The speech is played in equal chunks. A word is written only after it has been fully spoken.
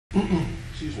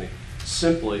excuse me,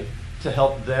 simply to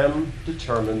help them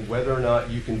determine whether or not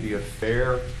you can be a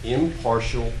fair,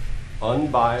 impartial,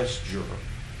 unbiased juror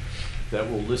that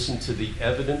will listen to the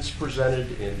evidence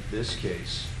presented in this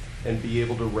case and be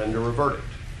able to render a verdict.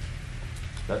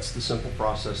 That's the simple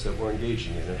process that we're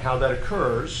engaging in. And how that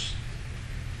occurs,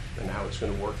 and how it's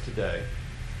going to work today,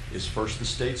 is first the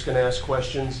state's going to ask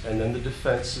questions, and then the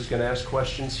defense is going to ask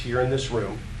questions here in this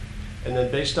room. And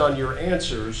then based on your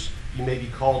answers, you may be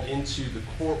called into the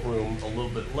courtroom a little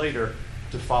bit later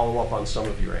to follow up on some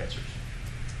of your answers.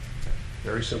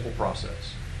 Very simple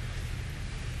process.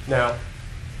 Now,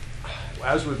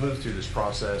 as we've moved through this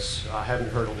process, I haven't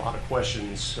heard a lot of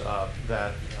questions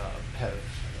that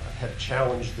have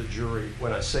challenged the jury.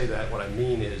 When I say that, what I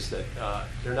mean is that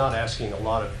they're not asking a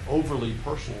lot of overly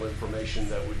personal information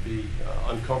that would be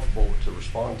uncomfortable to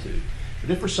respond to.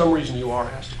 But if for some reason you are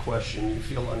asked a question, you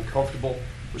feel uncomfortable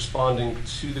responding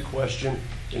to the question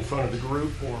in front of the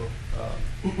group, or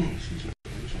excuse me,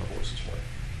 I'm losing my voice this morning,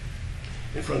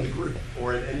 in front of the group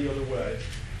or in any other way,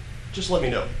 just let me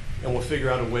know, and we'll figure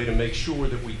out a way to make sure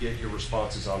that we get your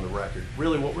responses on the record.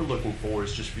 Really what we're looking for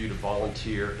is just for you to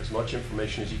volunteer as much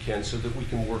information as you can so that we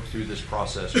can work through this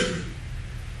process with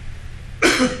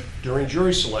you. During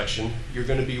jury selection, you're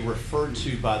going to be referred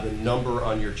to by the number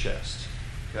on your chest.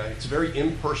 Okay? It's a very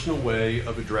impersonal way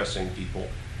of addressing people,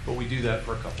 but we do that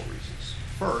for a couple reasons.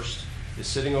 First is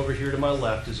sitting over here to my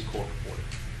left is a court reporter.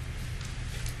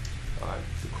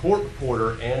 The court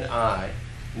reporter and I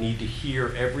need to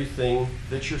hear everything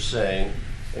that you're saying,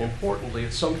 and importantly,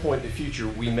 at some point in the future,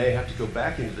 we may have to go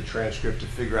back into the transcript to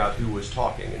figure out who was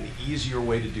talking, and the easier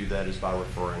way to do that is by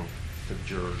referring to the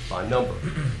jurors by number.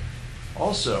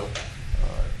 Also,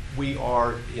 we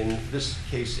are, in this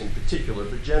case in particular,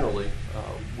 but generally,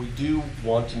 we do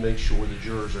want to make sure the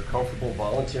jurors are comfortable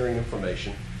volunteering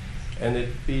information, and it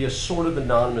be a sort of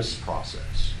anonymous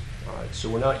process. All right, so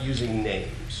we're not using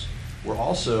names. We're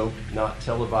also not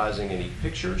televising any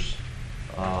pictures.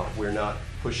 We're not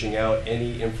pushing out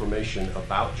any information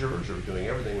about jurors, or doing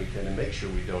everything we can to make sure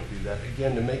we don't do that.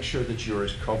 Again, to make sure that you're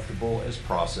as comfortable as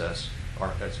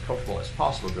comfortable as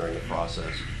possible during the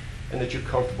process, and that you're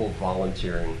comfortable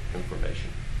volunteering information.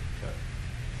 Okay.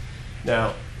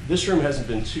 Now, this room hasn't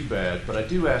been too bad, but I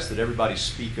do ask that everybody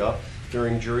speak up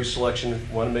during jury selection.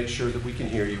 We want to make sure that we can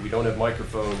hear you. We don't have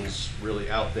microphones really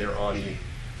out there on you.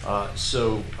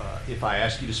 So if I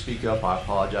ask you to speak up, I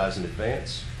apologize in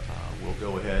advance. We'll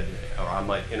go ahead, or I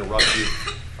might interrupt you.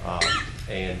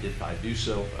 And if I do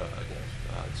so,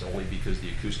 it's only because the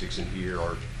acoustics in here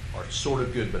are sort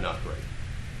of good, but not great.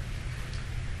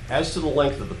 As to the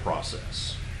length of the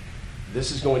process,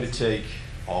 this is going to take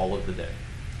all of the day.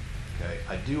 Okay?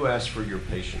 I do ask for your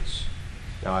patience.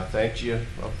 Now, I thanked you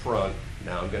up front.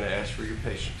 Now I'm going to ask for your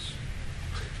patience.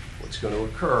 What's going to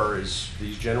occur is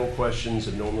these general questions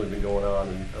have normally been going on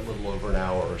in a little over an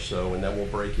hour or so, and then we'll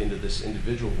break into this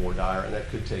individual voir dire, and that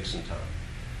could take some time.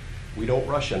 We don't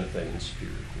rush anything in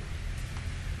Superior Court.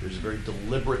 There's a very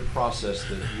deliberate process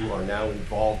that you are now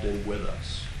involved in with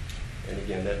us. And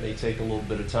again, that may take a little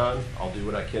bit of time. I'll do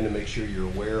what I can to make sure you're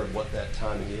aware of what that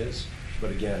timing is. But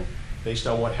again, based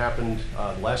on what happened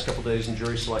the last couple days in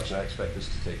jury selection, I expect this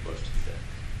to take most of the day.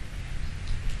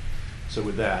 So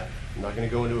with that, I'm not going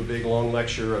to go into a big long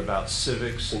lecture about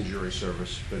civics and jury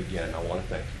service, but again, I want to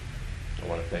thank you. I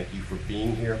want to thank you for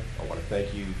being here. I want to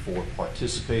thank you for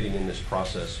participating in this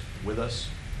process with us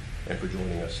and for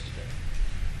joining us today.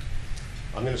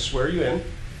 I'm going to swear you in.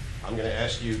 I'm going to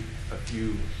ask you a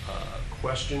few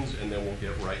questions, and then we'll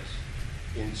get right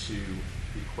into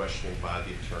the questioning by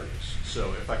the attorneys.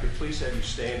 So if I could please have you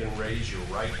stand and raise your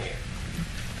right hand.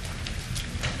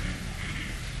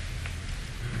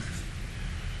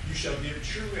 You shall give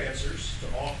true answers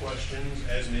to all questions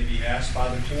as may be asked by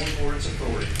the court or its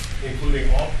authority, including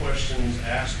all questions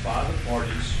asked by the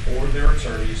parties or their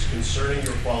attorneys concerning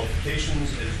your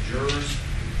qualifications as jurors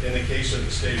in the case of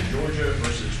the state of Georgia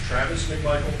versus Travis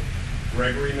McMichael,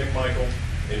 Gregory McMichael,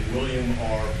 and William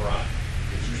R. Bryan.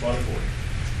 Please respond accordingly.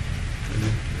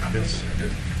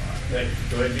 Thank you.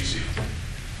 Go ahead and be seated.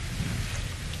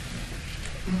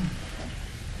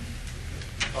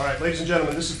 All right, ladies and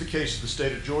gentlemen, this is the case of the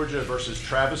state of Georgia versus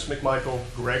Travis McMichael,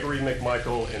 Gregory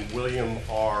McMichael, and William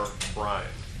R. Bryan,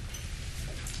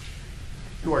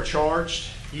 who are charged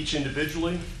each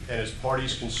individually and as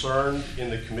parties concerned in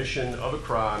the commission of a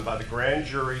crime by the grand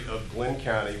jury of Glynn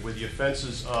County with the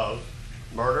offenses of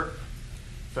murder,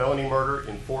 felony murder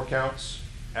in 4 counts,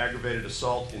 aggravated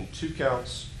assault in 2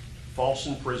 counts, false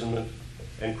imprisonment,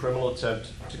 and criminal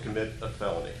attempt to commit a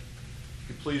felony. If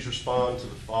you please respond to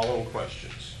the following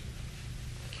questions.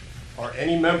 Are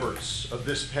any members of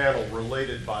this panel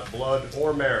related by blood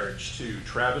or marriage to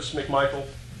Travis McMichael,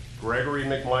 Gregory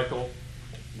McMichael,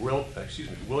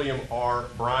 William R.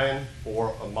 Bryan,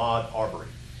 or Ahmaud Arbery?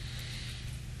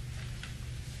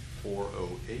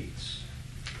 408.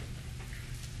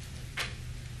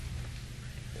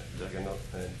 Second up,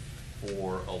 and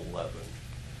 411.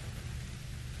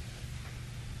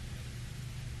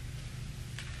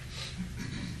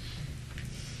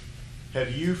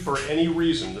 Have you, for any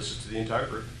reason, this is to the entire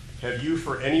group, have you,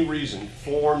 for any reason,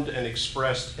 formed and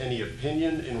expressed any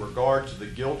opinion in regard to the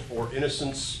guilt or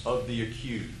innocence of the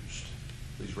accused?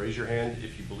 Please raise your hand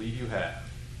if you believe you have.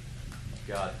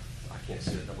 God, I can't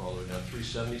see that number all the way down.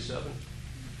 377?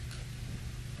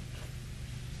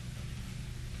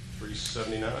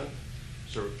 379?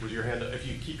 So was your hand up? If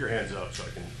you keep your hands up so I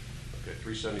can, okay,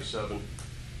 377.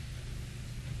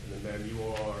 And then ma'am, you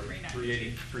are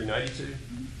 380, 392?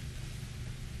 Mm-hmm.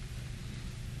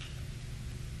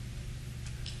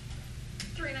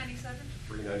 397.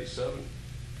 397.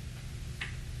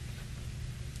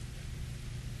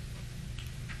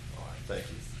 All right, thank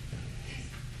you.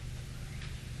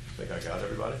 I think I got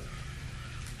everybody.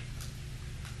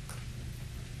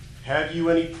 Have you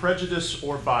any prejudice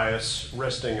or bias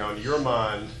resting on your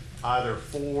mind either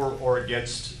for or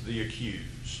against the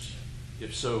accused?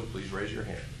 If so, please raise your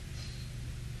hand.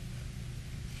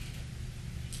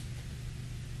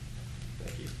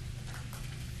 Thank you.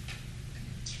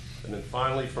 And then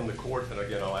finally from the court, and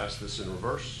again I'll ask this in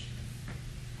reverse,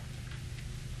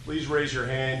 please raise your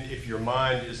hand if your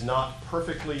mind is not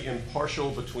perfectly impartial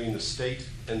between the state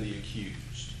and the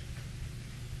accused.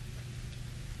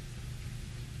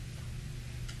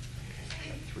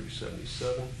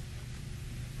 377. Okay.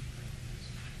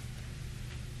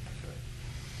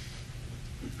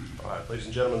 All right, ladies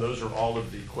and gentlemen, those are all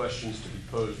of the questions to be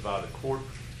posed by the court.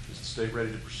 Is the state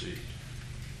ready to proceed?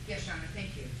 Yes, Your Honor,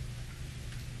 thank you.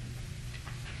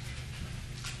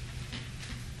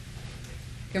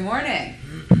 Good morning.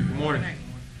 Good morning.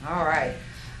 All right.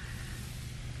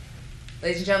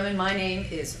 Ladies and gentlemen, my name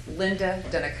is Linda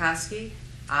Donikoski.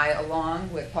 I,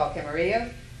 along with Paul Camarillo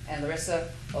and Larissa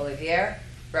Olivier,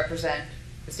 represent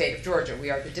the state of Georgia. We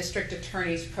are the district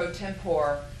attorneys pro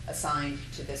tempore assigned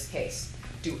to this case.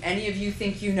 Do any of you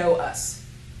think you know us?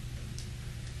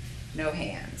 No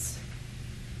hands.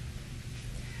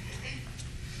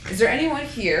 Is there anyone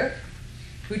here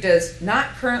who does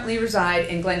not currently reside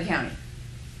in Glenn County?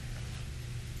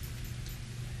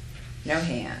 No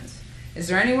hands. Is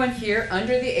there anyone here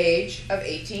under the age of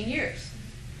 18 years?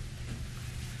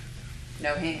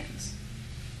 No hands.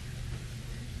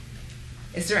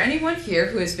 Is there anyone here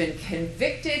who has been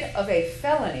convicted of a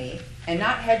felony and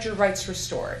not had your rights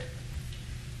restored?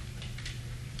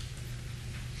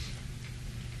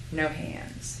 No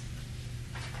hands.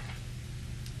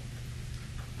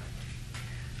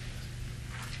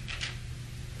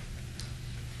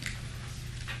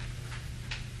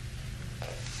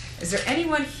 Is there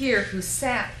anyone here who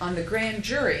sat on the grand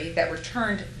jury that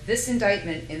returned this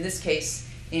indictment in this case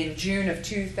in June of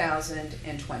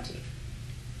 2020?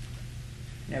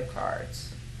 No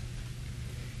cards.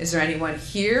 Is there anyone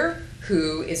here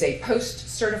who is a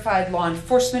post-certified law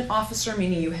enforcement officer,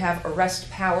 meaning you have arrest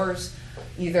powers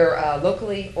either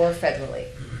locally or federally?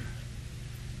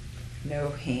 No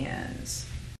hands.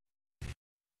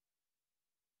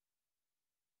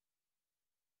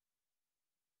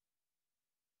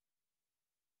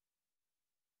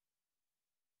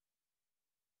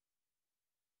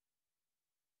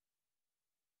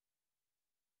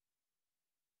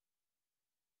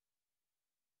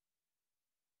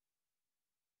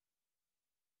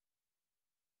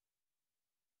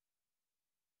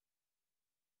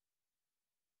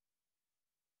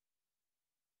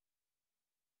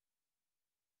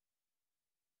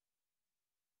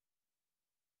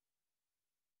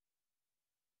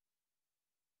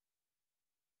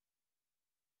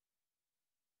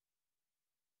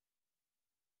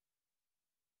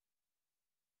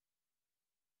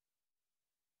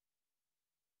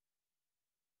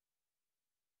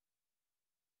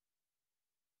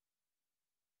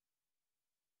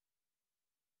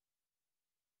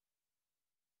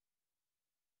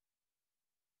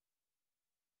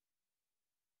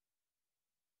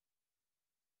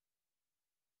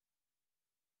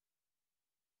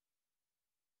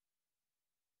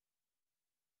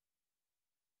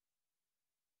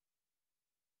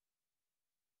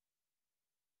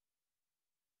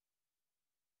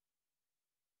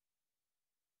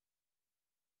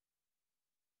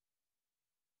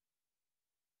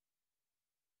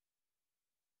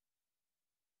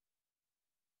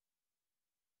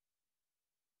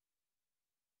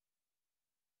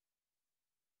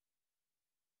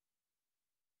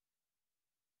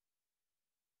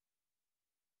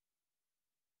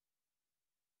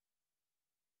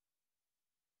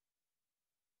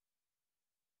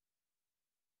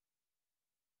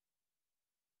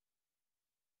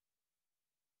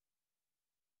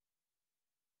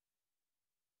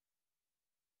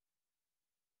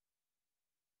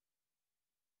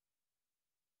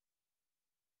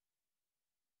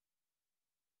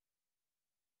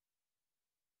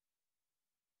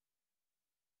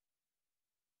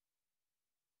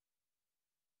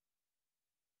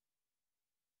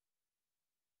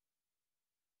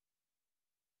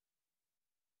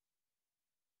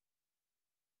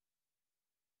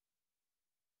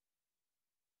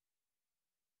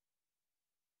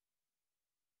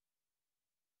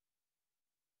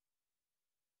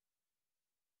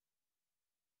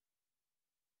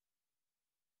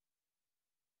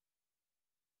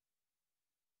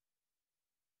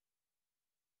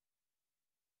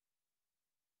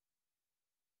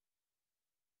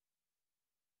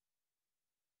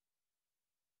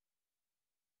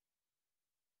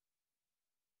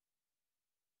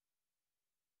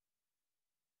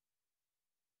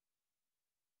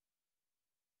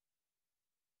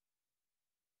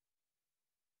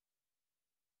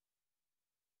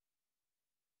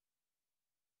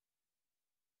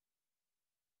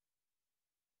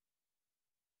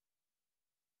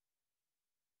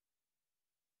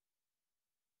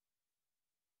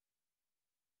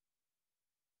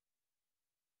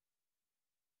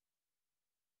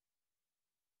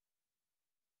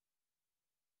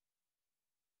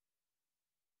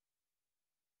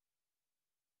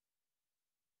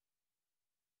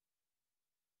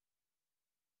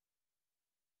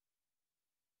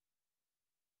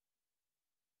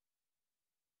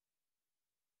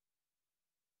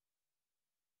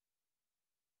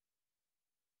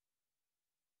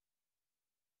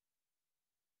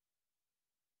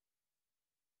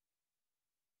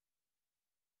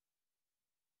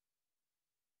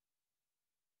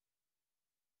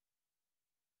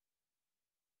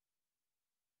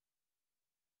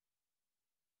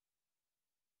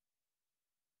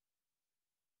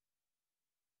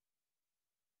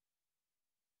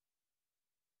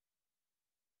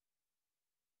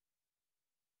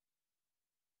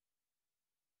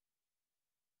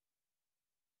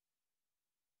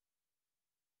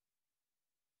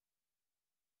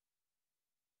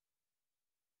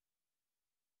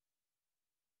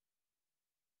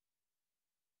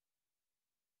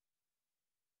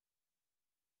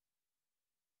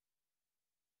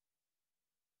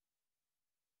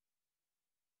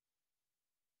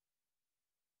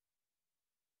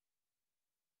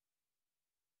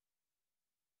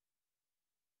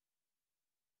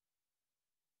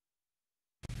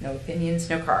 No opinions,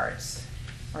 no cards,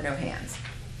 or no hands.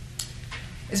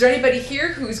 Is there anybody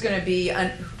here who's going to be,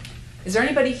 is there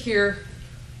anybody here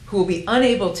who will be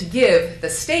unable to give the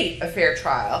state a fair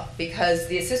trial because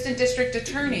the assistant district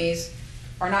attorneys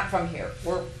are not from here?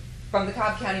 We're from the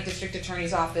Cobb County District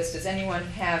Attorney's Office. Does anyone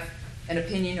have an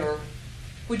opinion, or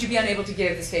would you be unable to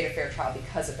give the state a fair trial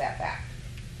because of that fact?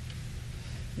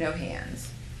 No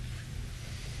hands.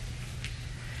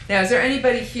 Now, is there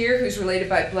anybody here who's related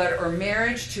by blood or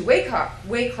marriage to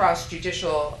Waycross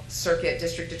Judicial Circuit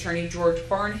District Attorney George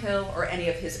Barnhill or any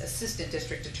of his assistant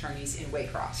district attorneys in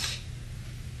Waycross?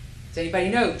 Does anybody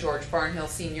know George Barnhill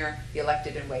Sr., the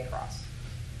elected in Waycross?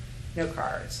 No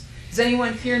cards. Does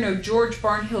anyone here know George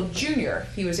Barnhill Jr.?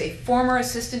 He was a former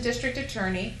assistant district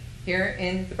attorney here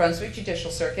in the Brunswick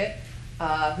Judicial Circuit,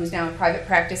 who's now in private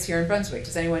practice here in Brunswick.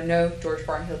 Does anyone know George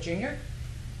Barnhill Jr.?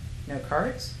 No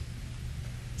cards.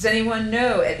 Does anyone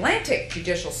know Atlantic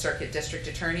Judicial Circuit District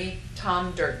Attorney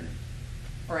Tom Durden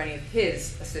or any of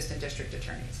his assistant district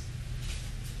attorneys?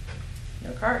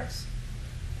 No cards.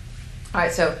 All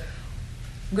right, so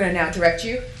I'm going to now direct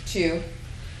you to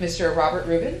Mr. Robert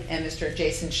Rubin and Mr.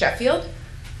 Jason Sheffield.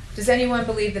 Does anyone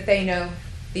believe that they know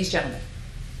these gentlemen?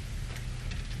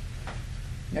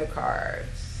 No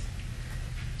cards.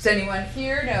 Does anyone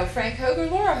here know Frank Hogue or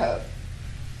Laura Hogue?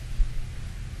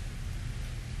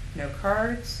 No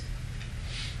cards.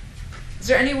 Is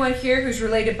there anyone here who's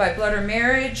related by blood or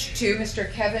marriage to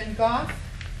Mr. Kevin Goff?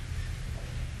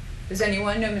 Does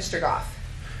anyone know Mr. Goff?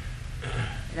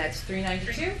 And that's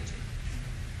 392.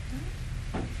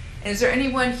 And is there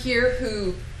anyone here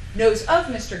who knows of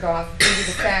Mr. Goff due to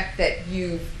the fact that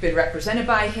you've been represented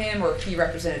by him, or he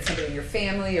represented somebody in your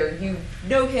family, or you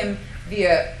know him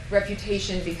via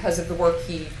reputation because of the work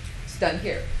he's done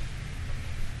here?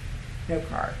 No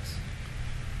cards.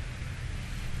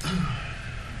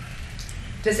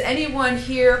 Does anyone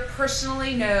here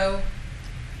personally know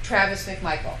Travis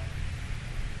McMichael?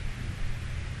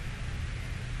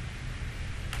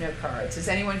 No cards. Does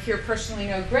anyone here personally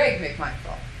know Greg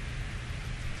McMichael?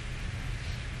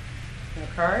 No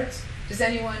cards. Does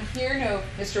anyone here know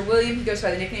Mr. William? He goes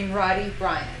by the nickname Roddy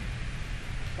Bryan.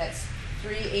 That's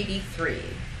 383.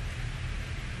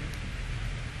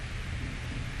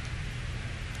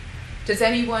 Does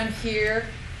anyone here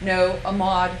know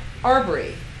Ahmaud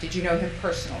Arbery? Did you know him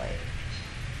personally?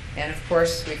 And of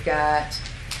course, we've got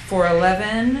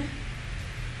 411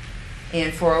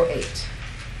 and 408.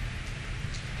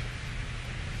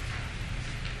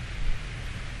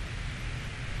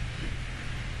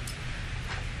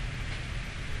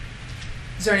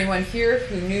 Is there anyone here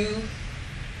who knew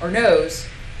or knows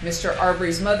Mr.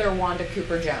 Arbery's mother, Wanda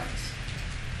Cooper Jones?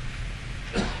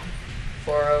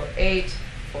 408,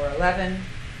 411.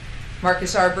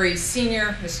 Marcus Arbery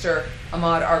Sr., Mr.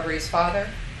 Ahmaud Arbery's father,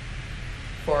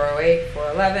 408,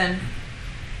 411.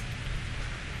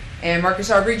 And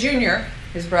Marcus Arbery Jr.,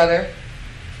 his brother,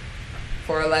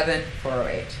 411,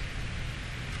 408.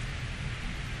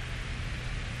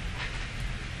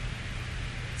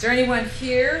 Is there anyone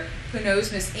here who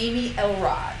knows Miss Amy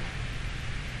Elrod?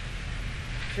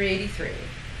 383.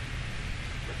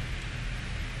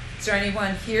 Is there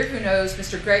anyone here who knows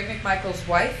Mr. Greg McMichael's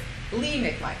wife, Lee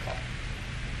McMichael?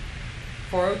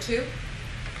 402.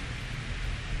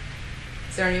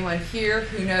 Is there anyone here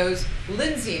who knows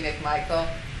Lindsay McMichael,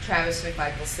 Travis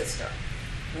McMichael's sister?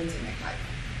 Lindsay McMichael.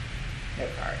 No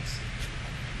cards.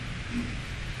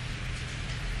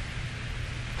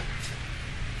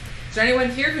 Is there anyone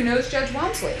here who knows Judge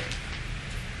Walmsley?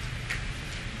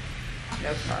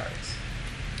 No cards.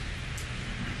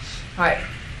 All right.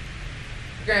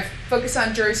 We're going to focus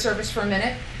on jury service for a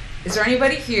minute. Is there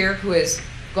anybody here who has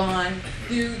gone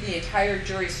through the entire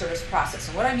jury service process?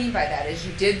 And what I mean by that is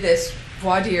you did this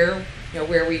voir dire,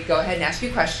 where we go ahead and ask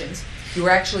you questions. You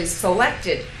were actually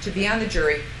selected to be on the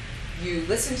jury. You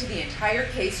listened to the entire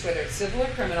case, whether it's civil or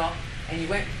criminal, and you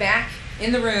went back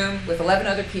in the room with 11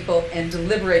 other people and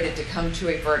deliberated to come to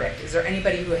a verdict. Is there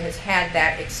anybody who has had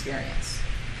that experience?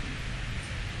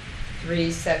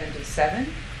 377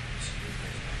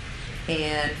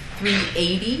 and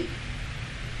 380,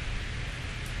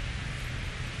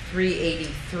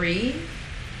 383,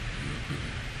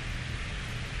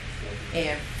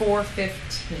 and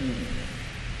 415.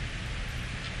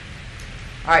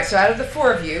 All right, so out of the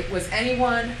four of you, was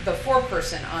anyone the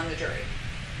foreperson on the jury?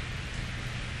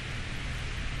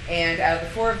 And out of the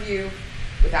four of you,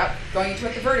 without going into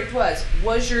what the verdict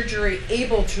was your jury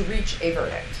able to reach a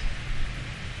verdict?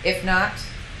 If not,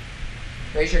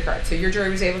 raise your card. So your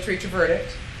jury was able to reach a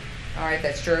verdict. All right,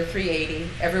 that's juror 380.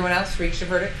 Everyone else reached a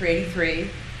verdict, 383.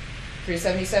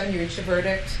 377, you reached a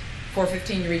verdict.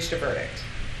 415, you reached a verdict.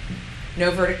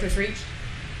 No verdict was reached?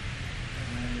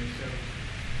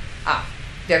 Ah,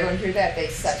 did everyone hear that? They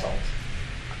settled.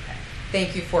 Okay.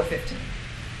 Thank you, 415.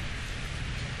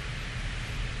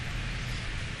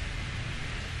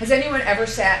 Has anyone ever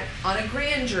sat on a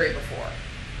grand jury before?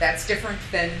 That's different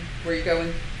than where you go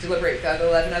and deliberate with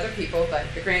 11 other people, but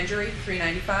the grand jury,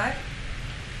 395.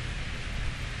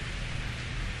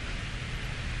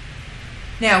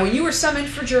 Now, when you were summoned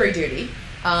for jury duty,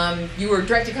 you were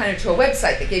directed kind of to a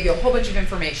website that gave you a whole bunch of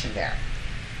information there.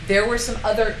 There were some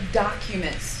other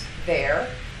documents there,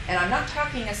 and I'm not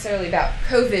talking necessarily about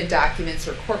COVID documents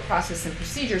or court process and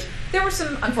procedures. There were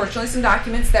unfortunately, some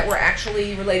documents that were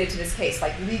actually related to this case,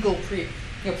 like legal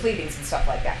pleadings and stuff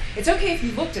like that. It's okay if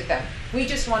you looked at them. We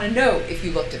just want to know if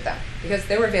you looked at them, because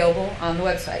they were available on the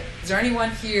website. Is there anyone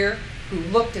here who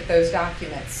looked at those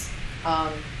documents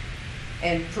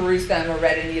and perused them or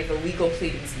read any of the legal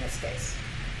pleadings in this case?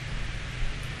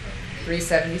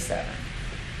 377.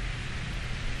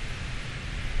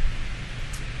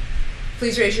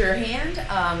 Please raise your hand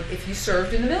if you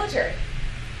served in the military.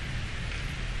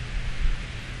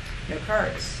 No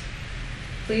cards.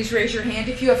 Please raise your hand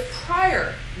if you have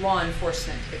prior law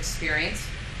enforcement experience.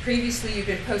 Previously, you've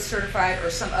been post-certified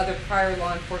or some other prior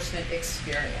law enforcement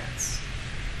experience.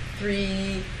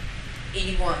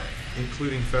 381.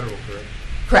 Including federal, correct?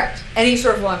 Correct. Any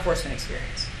sort of law enforcement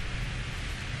experience.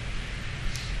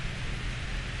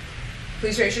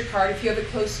 Please raise your card if you have a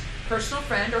close personal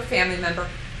friend or family member.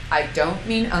 I don't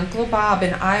mean Uncle Bob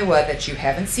in Iowa that you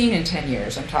haven't seen in 10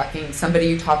 years. I'm talking somebody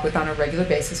you talk with on a regular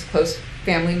basis, close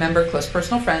family member, close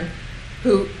personal friend,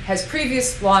 who has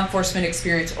previous law enforcement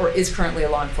experience or is currently a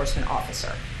law enforcement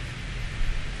officer.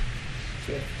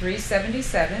 So we have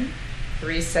 377,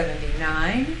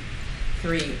 379,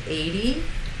 380,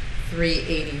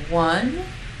 381,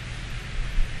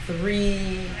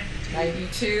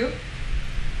 392,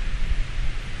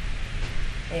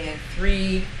 and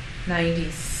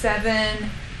 397,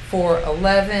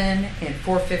 411, and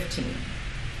 415.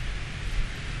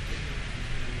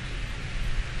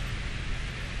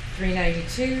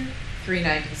 392,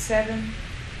 397,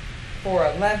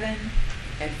 411,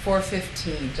 and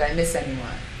 415. Did I miss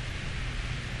anyone?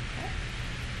 Okay.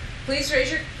 Please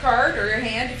raise your card or your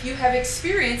hand if you have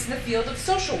experience in the field of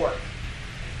social work.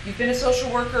 You've been a social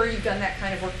worker, you've done that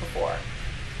kind of work before.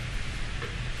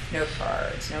 No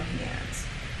cards, no hands.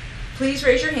 Please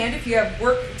raise your hand if you have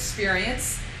work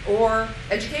experience or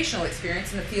educational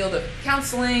experience in the field of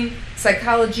counseling,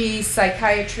 psychology,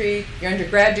 psychiatry. Your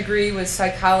undergrad degree was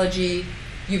psychology.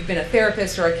 You've been a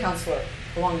therapist or a counselor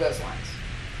along those lines.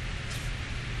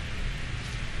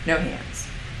 No hands.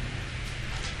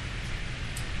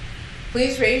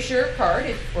 Please raise your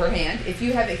card or hand if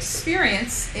you have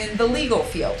experience in the legal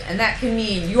field. And that can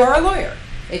mean you are a lawyer.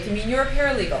 It can mean you're a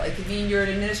paralegal. It can mean you're an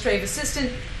administrative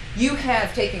assistant. You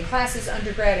have taken classes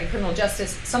undergrad in criminal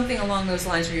justice, something along those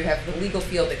lines where you have the legal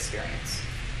field experience.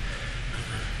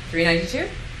 392?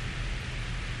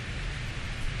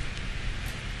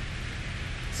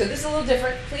 So this is a little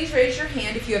different. Please raise your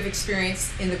hand if you have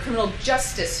experience in the criminal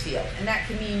justice field. And that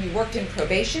can mean you worked in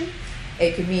probation.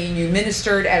 It could mean you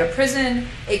ministered at a prison.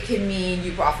 It could mean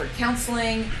you offered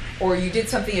counseling, or you did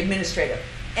something administrative.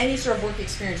 Any sort of work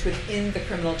experience within the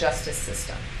criminal justice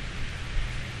system.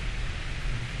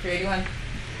 381.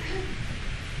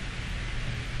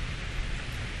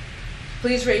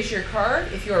 Please raise your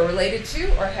card if you are related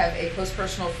to or have a close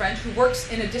personal friend who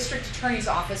works in a district attorney's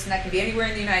office, and that can be anywhere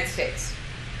in the United States.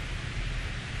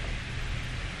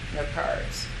 No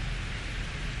cards.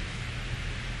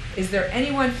 Is there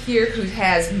anyone here who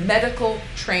has medical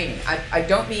training? I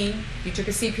don't mean you took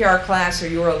a CPR class or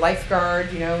you were a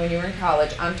lifeguard, when you were in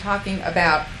college. I'm talking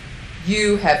about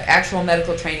you have actual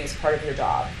medical training as part of your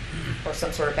job or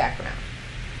some sort of background.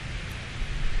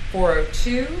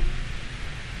 402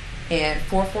 and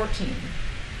 414.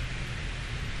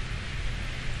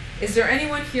 Is there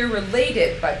anyone here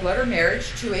related by blood or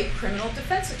marriage to a criminal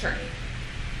defense attorney?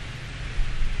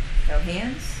 No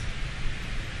hands.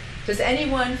 Does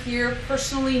anyone here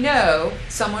personally know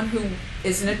someone who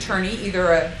is an attorney,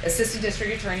 either an assistant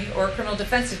district attorney or a criminal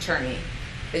defense attorney,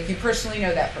 that you personally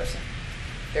know that person?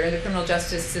 They're in the criminal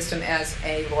justice system as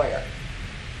a lawyer.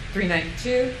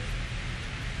 392.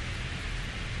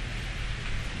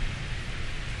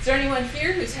 Is there anyone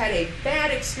here who's had a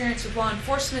bad experience with law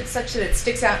enforcement such that it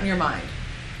sticks out in your mind?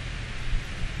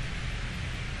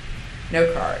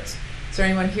 No cards. Is there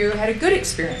anyone here who had a good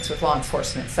experience with law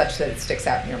enforcement such that it sticks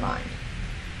out in your mind?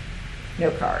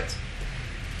 No cards.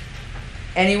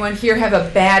 Anyone here have a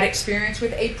bad experience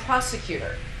with a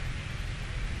prosecutor?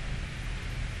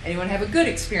 Anyone have a good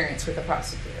experience with a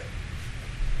prosecutor?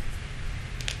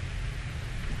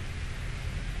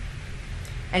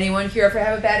 Anyone here ever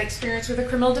have a bad experience with a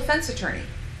criminal defense attorney?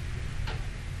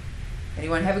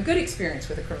 Anyone have a good experience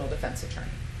with a criminal defense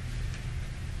attorney?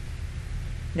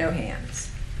 No hands.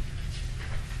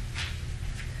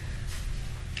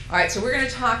 All right, so we're going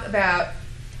to talk about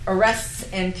arrests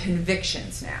and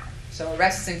convictions now. So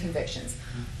arrests and convictions.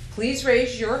 Please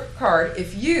raise your card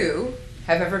if you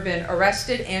have ever been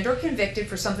arrested and or convicted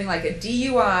for something like a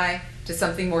DUI to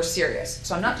something more serious.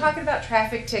 So I'm not talking about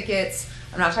traffic tickets.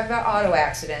 I'm not talking about auto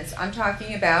accidents. I'm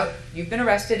talking about you've been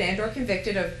arrested and or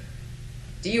convicted of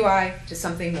DUI to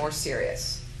something more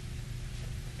serious.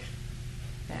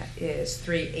 That is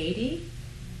 380,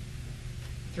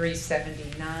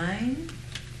 379,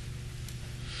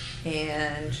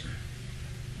 and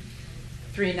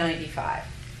 395.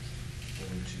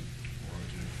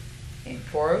 And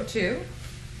 402.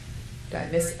 Did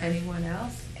I miss anyone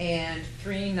else? And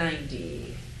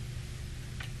 390.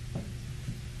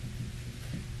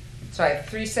 So I have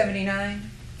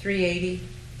 379, 380,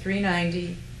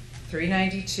 390,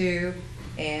 392,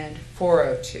 and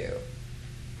 402.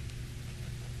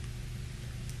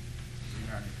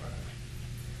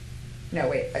 No,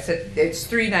 wait, I said it's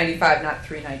 395, not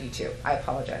 392. I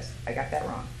apologize. I got that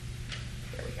wrong.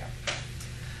 There we go.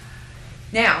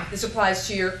 Now, this applies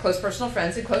to your close personal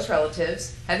friends and close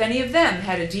relatives. Have any of them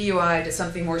had a DUI to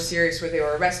something more serious where they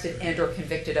were arrested and or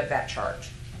convicted of that charge?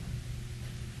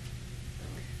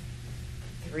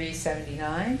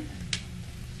 379,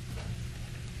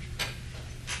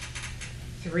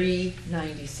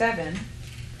 397,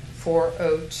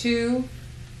 402,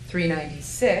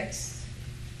 396,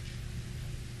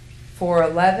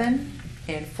 411,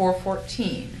 and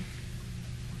 414.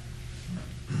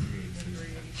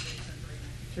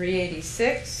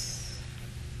 386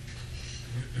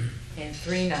 and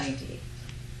 390.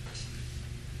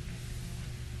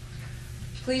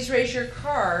 Please raise your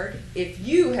card if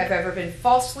you have ever been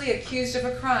falsely accused of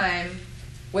a crime,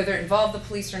 whether it involved the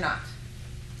police or not.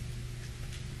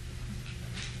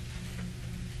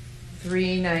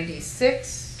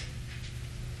 396,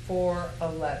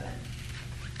 411.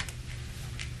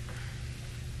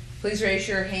 Please raise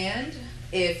your hand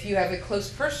if you have a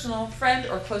close personal friend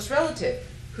or close relative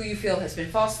who you feel has been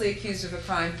falsely accused of a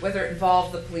crime, whether it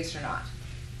involved the police or not.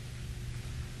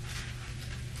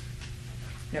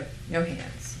 No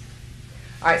hands.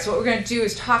 All right, so what we're going to do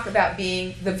is talk about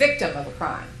being the victim of a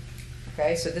crime.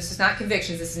 Okay, so this is not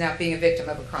convictions, this is now being a victim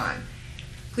of a crime.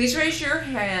 Please raise your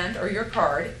hand or your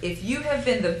card if you have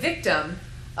been the victim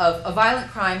of a violent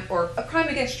crime or a crime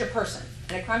against your person.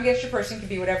 And a crime against your person can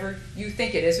be whatever you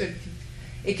think it is.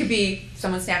 It could be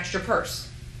someone snatched your purse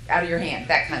out of your hand,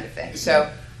 that kind of thing.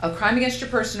 So a crime against your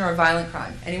person or a violent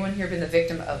crime. Anyone here been the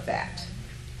victim of that?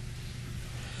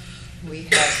 We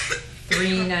have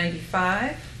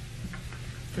 395,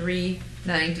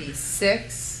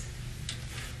 396,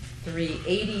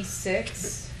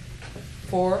 386,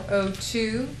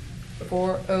 402,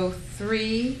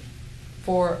 403,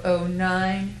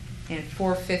 409, and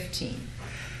 415.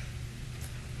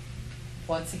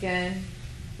 Once again,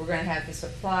 we're going to have this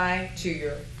apply to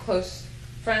your close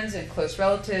friends and close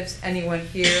relatives. Anyone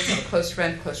here have a close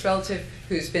friend, close relative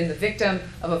who's been the victim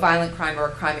of a violent crime or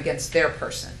a crime against their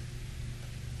person?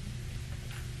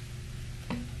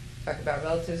 Talk about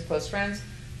relatives, close friends.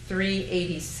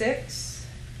 386.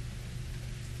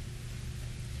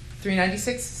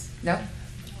 396? No?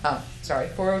 Oh, sorry.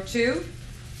 402.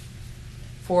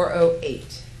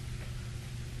 408.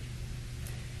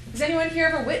 Has anyone here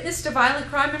ever witnessed a violent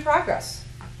crime in progress?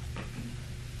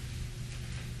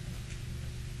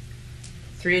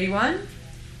 381.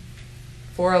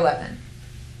 411.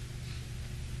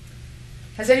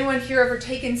 Has anyone here ever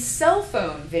taken cell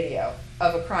phone video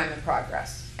of a crime in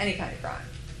progress? Any kind of crime?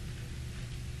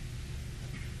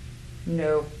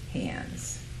 No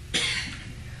hands.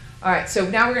 All right, so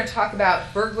now we're going to talk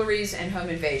about burglaries and home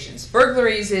invasions.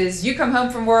 Burglaries is you come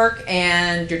home from work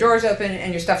and your door's open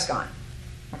and your stuff's gone.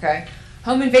 Okay?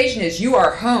 Home invasion is you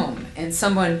are home and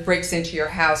someone breaks into your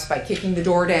house by kicking the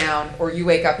door down, or you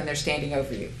wake up and they're standing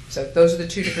over you. So those are the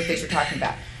two different things we're talking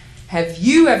about. Have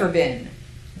you ever been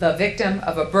the victim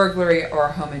of a burglary or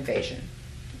a home invasion?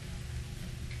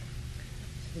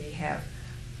 We have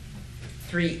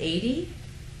 380,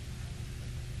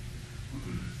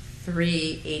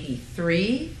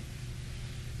 383,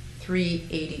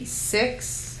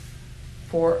 386,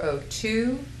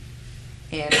 402,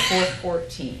 and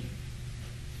 414.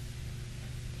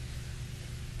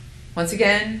 Once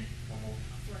again,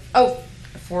 oh,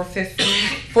 415,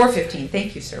 415,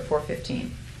 thank you, sir,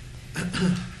 415.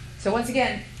 So once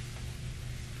again,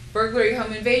 burglary,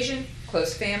 home invasion,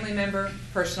 close family member,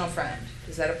 personal friend.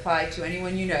 Does that apply to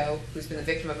anyone you know who's been the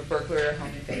victim of a burglary or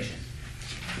home invasion?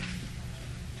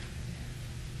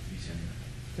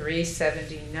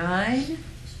 379,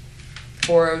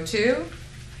 402.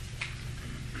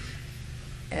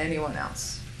 Anyone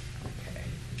else?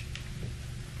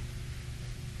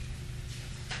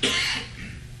 Okay.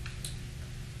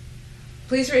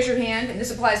 Please raise your hand, and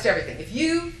this applies to everything. If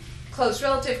you, close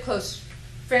relative, close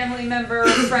family member,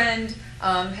 friend,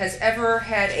 has ever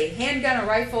had a handgun, a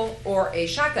rifle, or a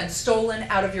shotgun stolen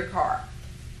out of your car.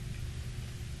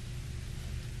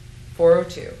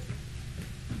 402.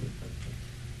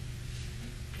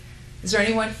 Is there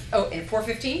anyone, oh, and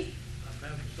 415? I've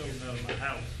had them stolen out of my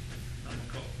house, not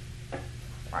my car.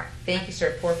 All right, thank you,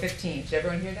 sir. 415. Did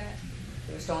everyone hear that?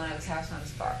 It was stolen out of his house, not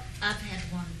his car. I've had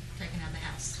one taken out of the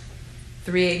house.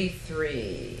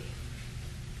 383.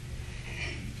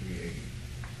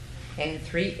 And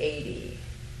 380.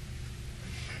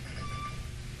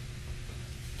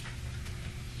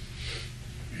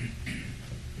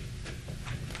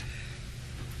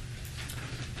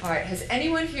 All right, has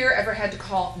anyone here ever had to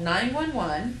call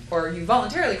 911, or you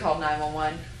voluntarily called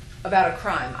 911 about a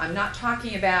crime? I'm not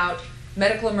talking about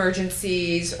medical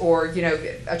emergencies or, you know,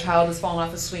 a child has fallen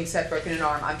off a swing set, broken an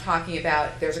arm. I'm talking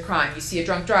about there's a crime. You see a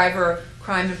drunk driver,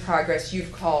 crime in progress,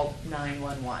 you've called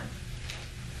 911.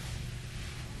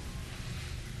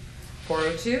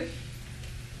 402?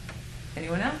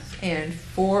 Anyone else? And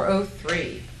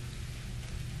 403.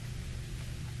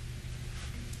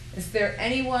 Is there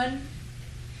anyone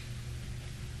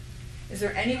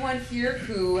here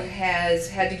who has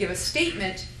had to give a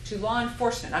statement to law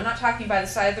enforcement? I'm not talking by the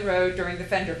side of the road during the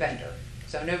fender bender.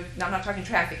 So no, I'm not talking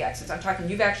traffic accidents. I'm talking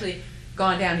you've actually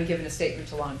gone down and given a statement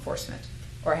to law enforcement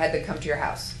or had them come to your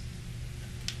house.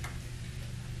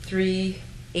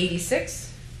 386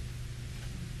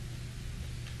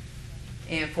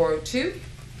 and 402,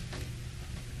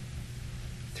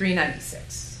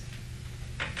 396.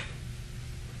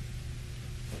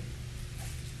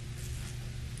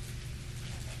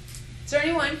 Is there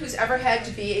anyone who's ever had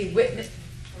to be a witness?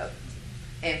 Oh,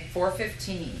 and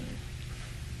 415.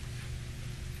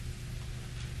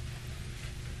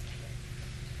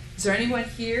 Is there anyone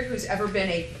here who's ever been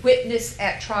a witness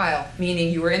at trial?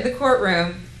 Meaning you were in the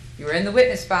courtroom, you were in the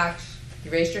witness box, you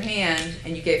raised your hand,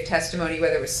 and you gave testimony,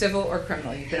 whether it was civil or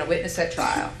criminal. You've been a witness at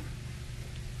trial.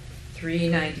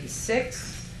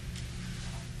 396,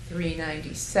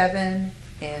 397,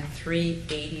 and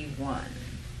 381.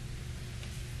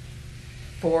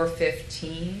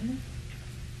 415.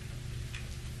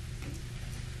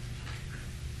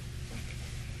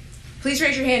 Please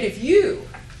raise your hand if you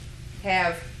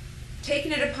have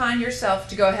taken it upon yourself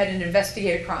to go ahead and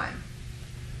investigate a crime.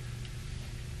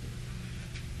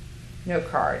 No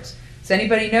cards. Does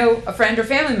anybody know a friend or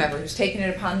family member who's taken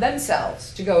it upon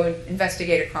themselves to go and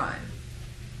investigate a crime?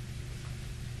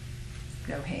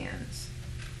 No hands.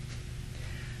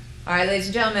 All right, ladies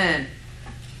and gentlemen.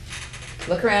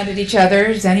 Look around at each other.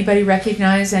 Does anybody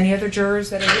recognize any other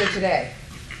jurors that are here today?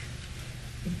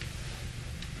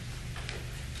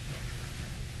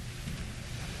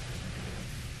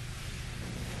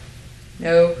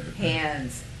 No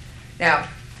hands. Now,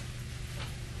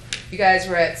 you guys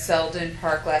were at Selden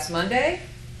Park last Monday.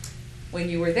 When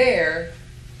you were there,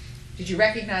 did you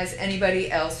recognize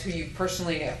anybody else who you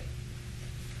personally knew?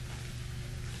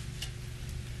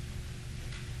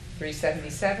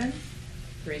 377.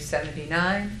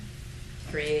 379,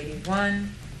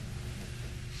 381,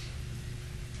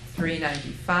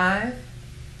 395,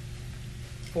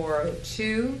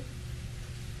 402,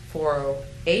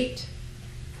 408,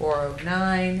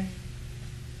 409.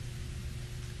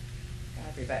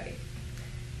 Everybody.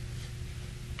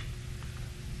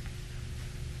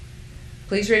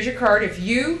 Please raise your card if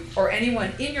you or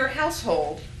anyone in your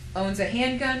household owns a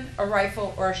handgun, a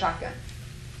rifle, or a shotgun.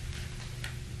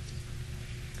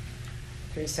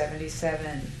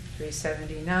 377,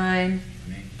 379,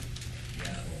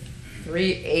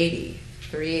 380,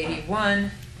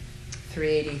 381,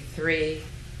 383,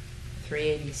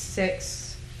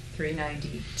 386,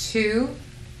 392,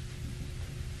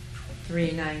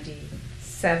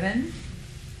 397,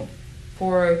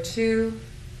 402,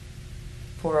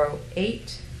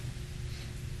 408,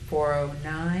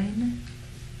 409,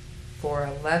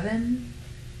 411,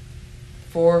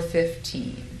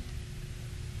 415.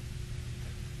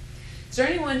 Is there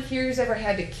anyone here who's ever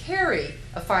had to carry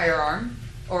a firearm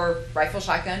or rifle,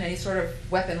 shotgun, any sort of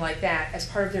weapon like that as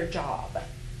part of their job?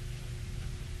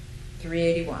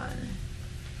 381.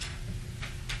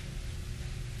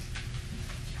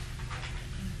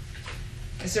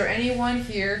 Is there anyone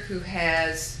here who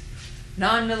has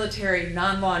non-military,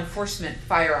 non-law enforcement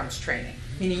firearms training?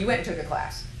 Meaning you went and took a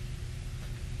class.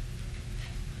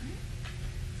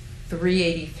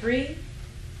 383,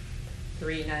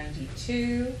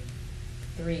 392,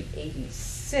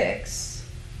 386,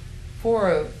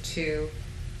 402,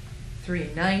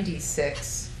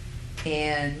 396,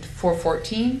 and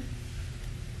 414.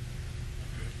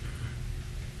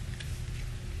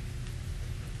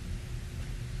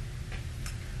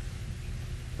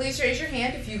 Please raise your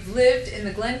hand if you've lived in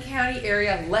the Glenn County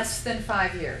area less than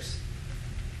 5 years.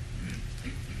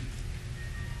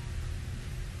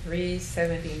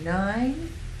 379,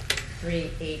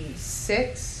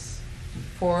 386,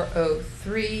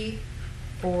 403,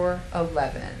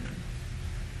 411.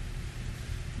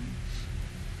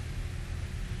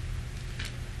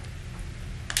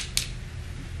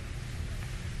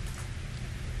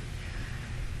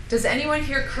 Does anyone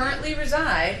here currently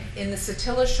reside in the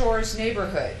Satilla Shores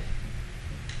neighborhood?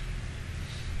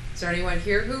 Is there anyone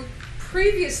here who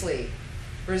previously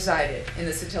resided in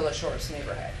the Satilla Shores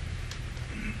neighborhood?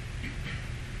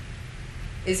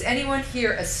 Is anyone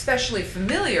here especially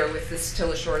familiar with the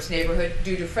Satilla Shores neighborhood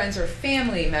due to friends or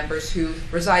family members who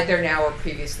reside there now or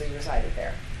previously resided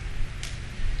there?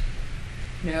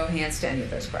 No hands to any of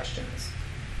those questions.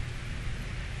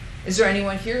 Is there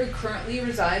anyone here who currently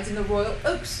resides in the Royal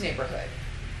Oaks neighborhood?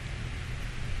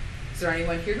 Is there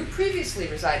anyone here who previously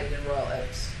resided in Royal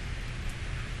Oaks?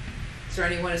 Is there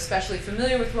anyone especially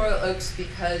familiar with Royal Oaks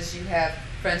because you have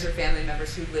friends or family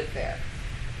members who live there?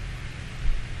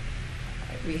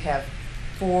 All right, we have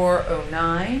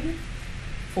 409,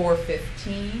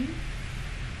 415.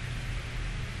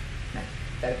 No,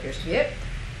 that appears to be it.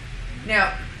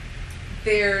 Now,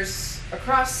 there's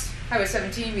across Highway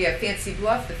 17, we have Fancy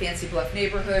Bluff, the Fancy Bluff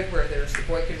neighborhood where there's the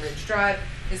Boykin Ridge Drive.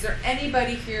 Is there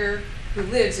anybody here who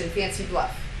lives in Fancy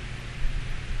Bluff?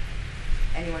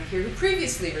 Anyone here who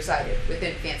previously resided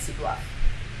within Fancy Bluff?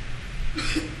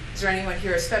 Is there anyone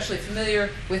here especially familiar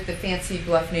with the Fancy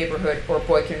Bluff neighborhood or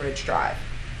Boykin Ridge Drive?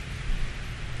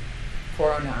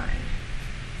 409.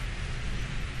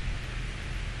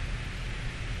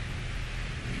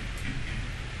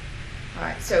 All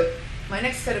right, so my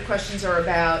next set of questions are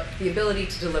about the ability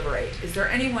to deliberate. Is there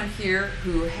anyone here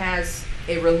who has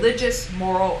a religious,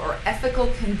 moral, or ethical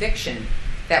conviction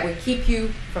that would keep you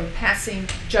from passing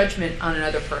judgment on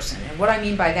another person? And what I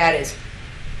mean by that is,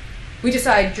 we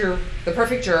decide you're the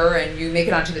perfect juror and you make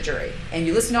it onto the jury, and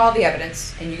you listen to all the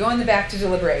evidence, and you go in the back to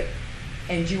deliberate,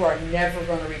 and you are never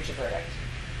going to reach a verdict.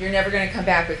 You're never going to come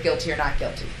back with guilty or not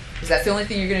guilty, because that's the only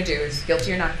thing you're going to do is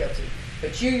guilty or not guilty.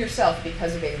 But you yourself,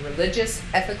 because of a religious,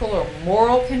 ethical, or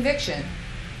moral conviction,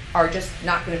 are just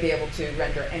not going to be able to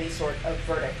render any sort of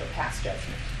verdict or pass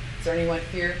judgment. Is there anyone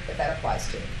here that that applies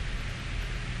to?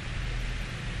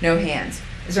 No hands.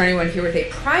 Is there anyone here with a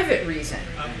private reason?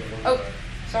 Oh,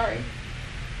 sorry.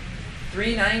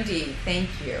 390, thank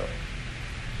you.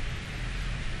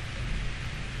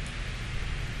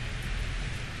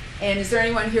 And is there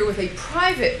anyone here with a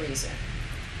private reason?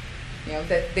 You know,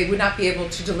 that they would not be able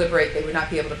to deliberate, they would not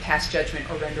be able to pass judgment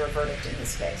or render a verdict in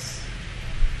this case.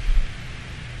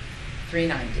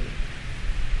 390.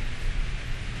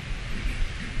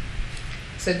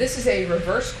 So this is a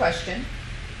reverse question.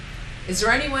 Is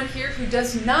there anyone here who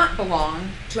does not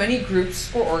belong to any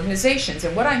groups or organizations?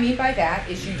 And what I mean by that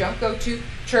is you don't go to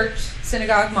church,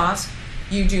 synagogue, mosque,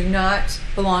 you do not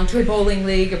belong to a bowling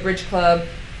league, a bridge club,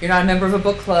 you're not a member of a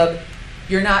book club,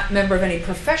 you're not a member of any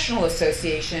professional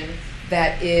association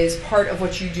that is part of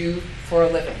what you do for a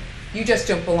living. You just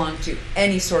don't belong to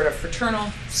any sort of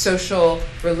fraternal, social,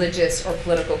 religious, or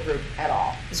political group at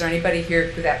all. Is there anybody here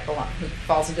who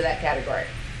falls into that category?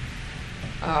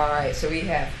 All right, so we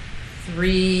have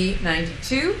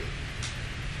 392,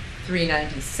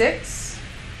 396,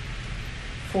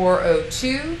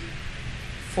 402,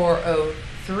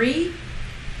 403,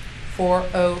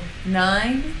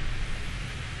 409,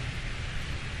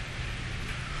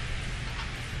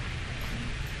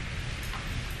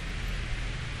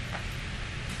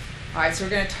 all right, so we're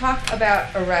going to talk about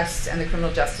arrests and the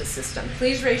criminal justice system.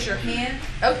 Please raise your hand.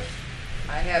 Oh,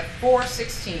 I have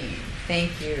 416.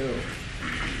 Thank you.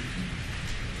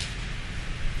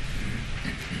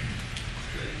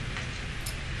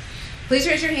 Please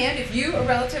raise your hand if you, a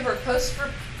relative, or a close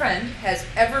friend has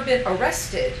ever been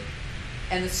arrested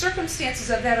and the circumstances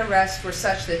of that arrest were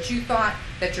such that you thought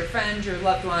that your friend, your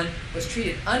loved one, was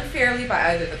treated unfairly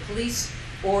by either the police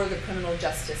or the criminal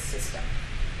justice system.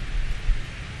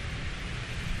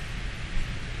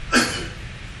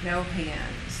 No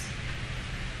hands.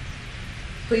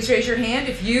 Please raise your hand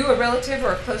if you, a relative,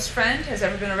 or a close friend has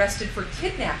ever been arrested for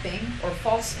kidnapping or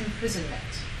false imprisonment.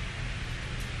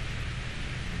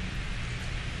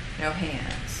 No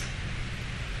hands.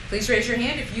 Please raise your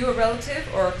hand if you, a relative,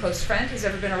 or a close friend has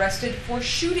ever been arrested for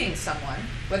shooting someone,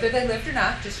 whether they lived or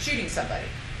not, just shooting somebody.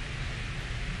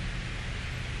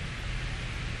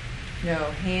 No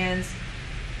hands.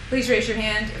 Please raise your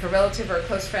hand if a relative or a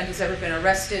close friend has ever been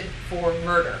arrested for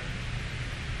murder.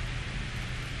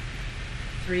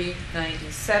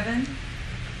 397.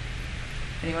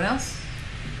 Anyone else?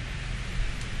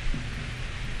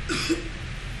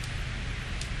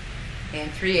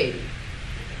 And 380.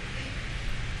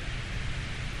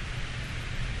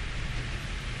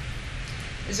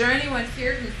 Is there anyone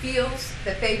here who feels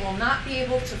that they will not be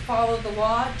able to follow the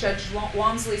law? Judge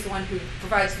Walmsley is the one who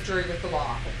provides the jury with the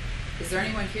law. Is there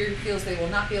anyone here who feels they will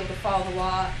not be able to follow the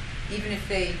law, even if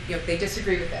they, they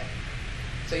disagree with it?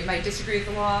 So you might disagree with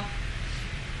the law.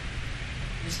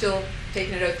 You're still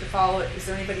taking an oath to follow it. Is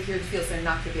there anybody here who feels they're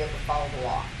not going to be able to follow the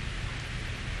law?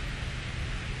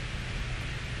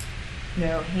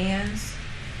 No hands.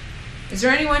 Is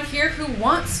there anyone here who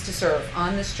wants to serve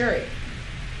on this jury?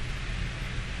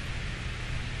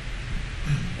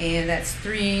 And that's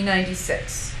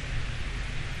 396.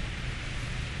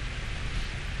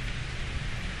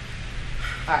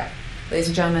 All right, ladies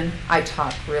and gentlemen, I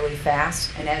talk really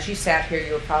fast, and as you sat here,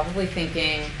 you were probably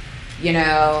thinking,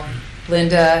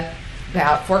 Linda,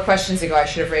 about 4 questions ago, I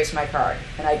should have raised my card,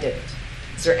 and I didn't.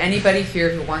 Is there anybody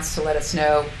here who wants to let us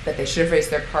know that they should have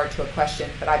raised their card to a question,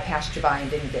 but I passed you by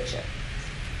and didn't get you?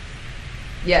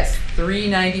 Yes,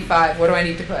 395. What do I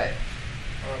need to put?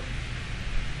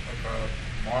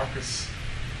 Marcus,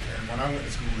 and when I went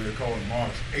to school, they called him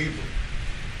Marcus Avery.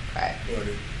 Right. But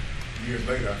years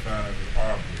later, I found out it was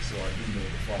Arbery, so I do know the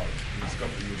father. He was a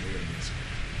couple of years later in school.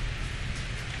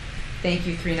 Thank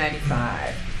you,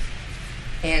 395.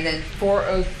 And then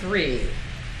 403.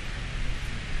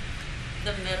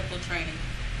 The medical training.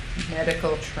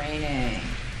 Medical training.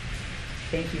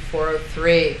 Thank you,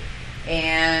 403.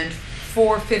 And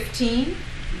 415. Yes,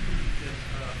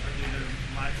 I do know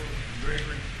Michael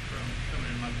Gregory from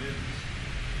coming in my business.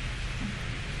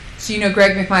 So you know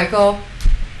Greg McMichael,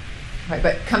 right,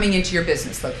 but coming into your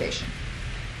business location.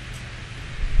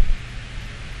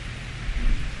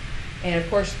 And of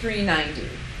course, 390. About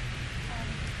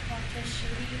the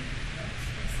shooting,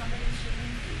 if somebody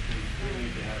shooting. We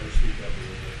need to have her speak up a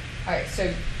little bit. All right,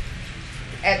 so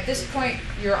at this point,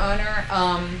 Your Honor,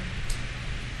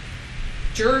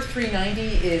 Juror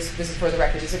 390 this is for the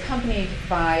record, is accompanied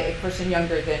by a person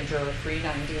younger than Juror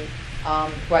 390,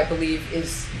 who I believe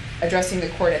is addressing the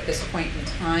court at this point in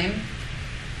time.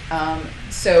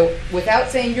 So without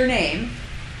saying your name,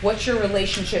 what's your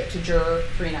relationship to Juror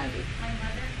 390? My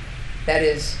mother? That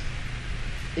is,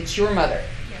 it's your mother.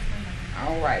 Yes, my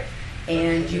mother. All right.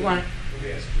 And you want, Let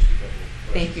me ask just a couple of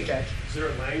questions. thank you, Judge. Is there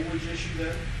a language issue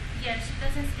then? Yeah, she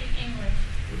doesn't speak English.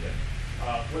 Okay.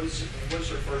 What's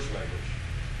her first language?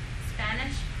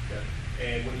 Spanish? Okay.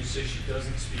 And when you say she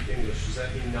doesn't speak English, does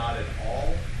that mean not at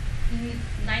all?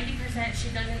 90% she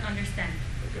doesn't understand.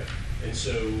 Okay. And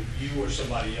so you or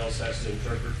somebody else has to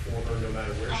interpret for her no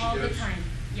matter where she All goes? the time,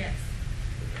 yes.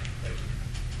 Okay. Thank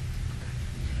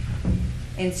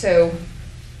you. And so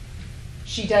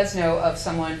she does know of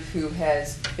someone who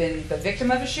has been the victim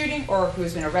of a shooting or who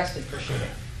has been arrested for shooting.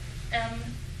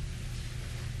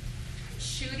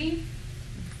 Shooting,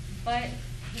 but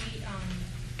he,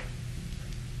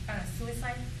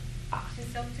 suicide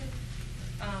himself too.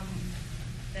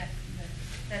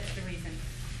 That's the reason.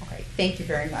 Okay, thank you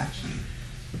very much.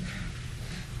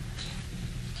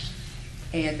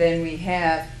 And then we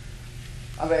have,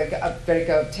 I'm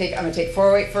gonna take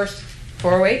 408 first.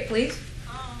 408, please. You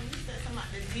said something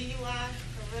about the DUI,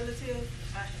 a relative.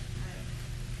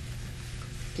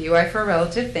 DUI for a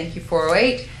relative, thank you,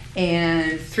 408.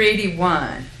 And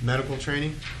 381, Medical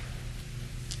training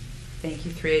thank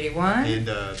you, 381. and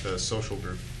the social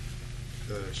group.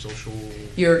 The social.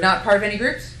 You're not part of any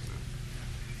groups?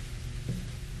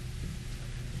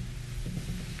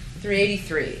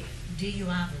 383. DUI of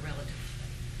a relative.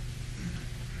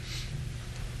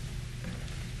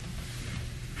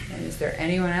 And is there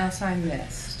anyone else I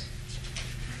missed?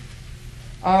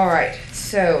 All right,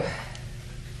 so,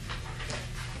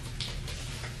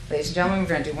 ladies and gentlemen, we're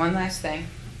going to do one last thing.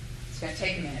 It's going to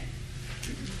take a minute.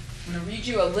 I'm going to read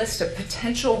you a list of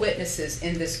potential witnesses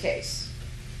in this case.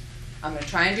 I'm going to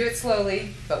try and do it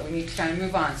slowly, but we need to kind of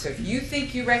move on. So if you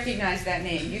think you recognize that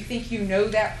name, you think you know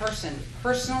that person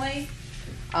personally,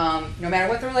 no matter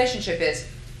what the relationship is,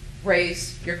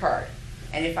 raise your card.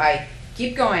 And if I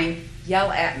keep going,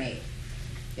 yell at me.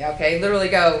 Yeah, okay, literally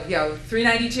go,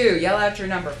 392, yell out your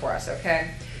number for us,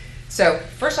 okay? So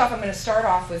first off, I'm going to start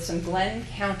off with some Glenn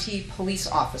County police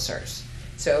officers.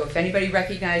 So if anybody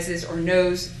recognizes or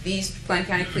knows these Glenn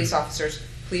County police officers,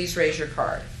 please raise your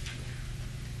card.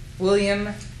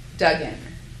 William Duggan,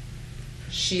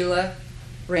 Sheila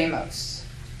Ramos,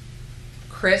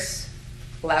 Chris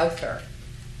Lowther,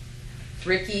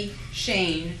 Ricky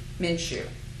Shane Minshew,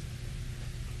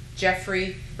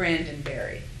 Jeffrey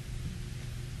Brandenberry,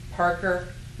 Parker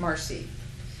Marcy,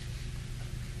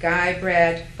 Guy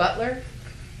Brad Butler,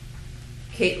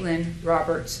 Caitlin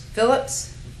Roberts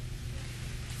Phillips,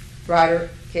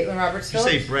 Caitlin Roberts Did you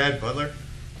Phillips. say Brad Butler?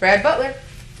 Brad Butler.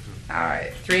 All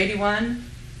right, 381.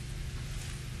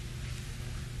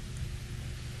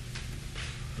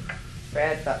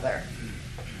 Brad Butler.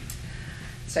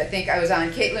 So I think I was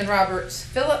on Caitlin Roberts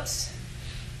Phillips,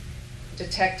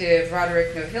 Detective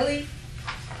Roderick Nohilly,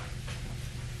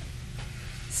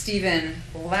 Stephen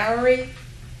Lowry,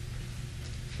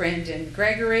 Brandon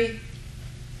Gregory,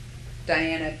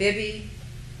 Diana Bibby,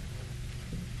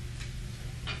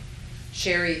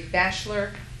 Sherry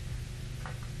Bachelor,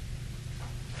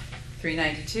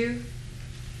 392.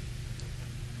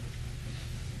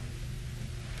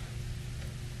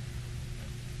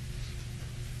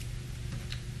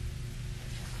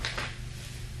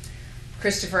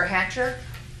 Christopher Hatcher,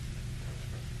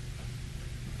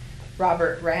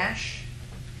 Robert Rash,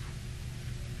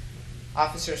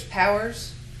 Officers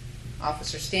Powers,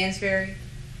 Officer Stansberry,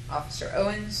 Officer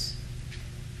Owens,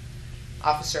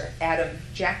 Officer Adam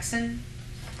Jackson,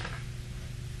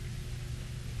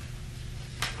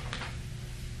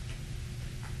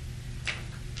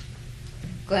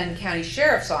 Glenn County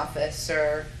Sheriff's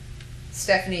Officer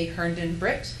Stephanie Herndon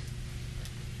Britt,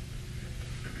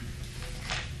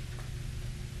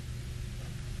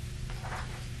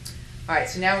 all right,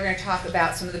 so now we're going to talk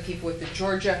about some of the people with the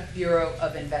Georgia Bureau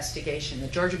of Investigation. The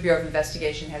Georgia Bureau of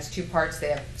Investigation has two parts. They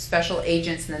have special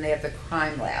agents and then they have the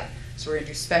crime lab. So we're going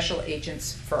to do special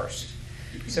agents first.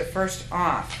 So first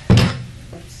off,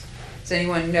 does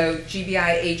anyone know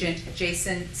GBI agent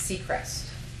Jason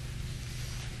Seacrest?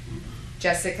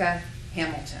 Jessica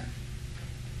Hamilton.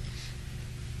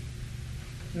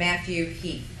 Matthew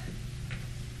Heath.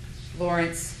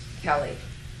 Lawrence Kelly.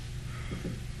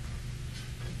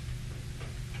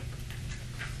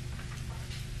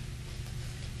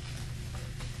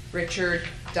 Richard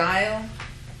Dial,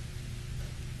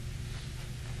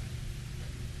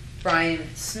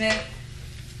 Brian Smith,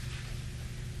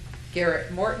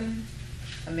 Garrett Morton,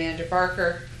 Amanda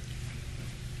Barker.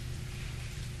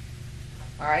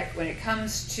 All right, when it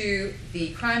comes to the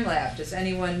crime lab, does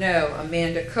anyone know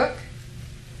Amanda Cook,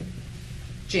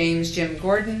 James Jim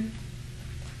Gordon,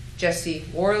 Jesse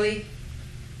Worley,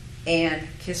 Ann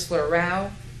Kistler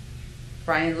Rao,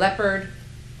 Brian Leopard,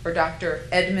 or Dr.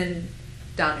 Edmund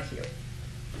Donahue?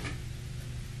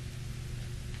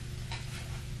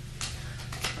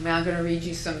 I'm now going to read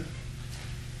you some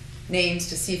names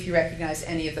to see if you recognize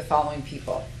any of the following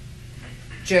people.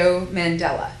 Joe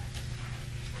Mandela,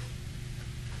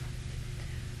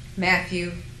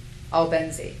 Matthew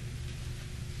Albenzi,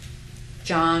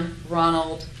 John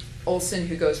Ronald Olson,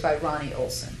 who goes by Ronnie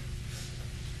Olson,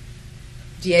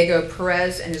 Diego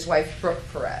Perez and his wife Brooke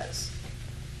Perez,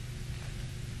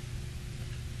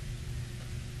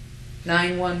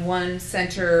 911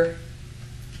 Center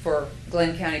for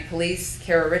Glenn County Police,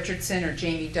 Kara Richardson or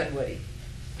Jamie Dunwoody,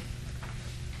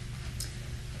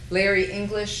 Larry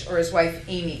English or his wife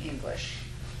Amy English,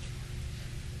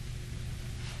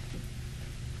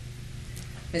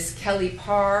 Miss Kelly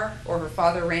Parr or her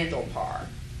father Randall Parr,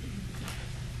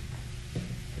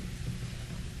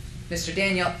 Mr.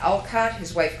 Daniel Alcott,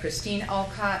 his wife Christine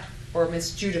Alcott, or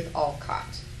Miss Judith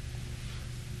Alcott,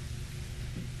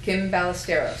 Kim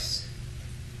Ballesteros,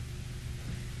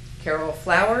 Carol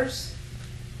Flowers,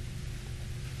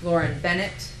 Lauren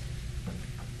Bennett,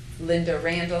 Linda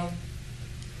Randall,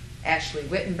 Ashley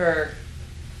Wittenberg,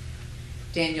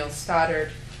 Daniel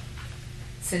Stoddard,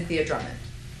 Cynthia Drummond.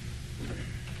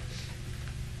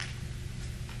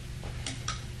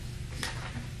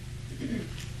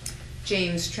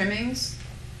 James Trimmings,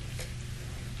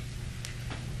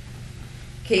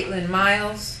 Caitlin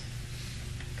Miles,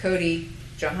 Cody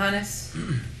Johannes,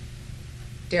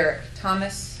 Derek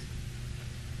Thomas,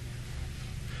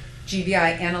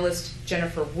 GBI analyst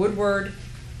Jennifer Woodward,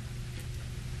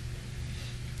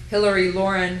 Hillary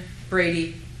Lauren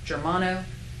Brady Germano,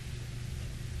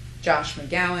 Josh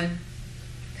McGowan,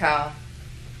 Kyle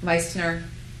Meissner,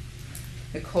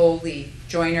 Nicole Lee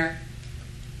Joyner,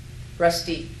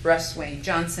 Rusty Russ Wayne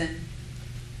Johnson,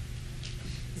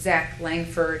 Zach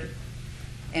Langford,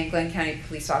 and Glenn County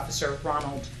Police Officer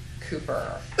Ronald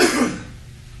Cooper.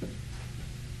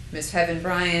 Miss Heaven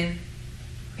Bryan,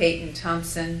 Peyton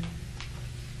Thompson.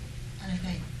 I know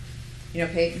Peyton. You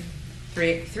know Peyton?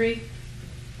 383.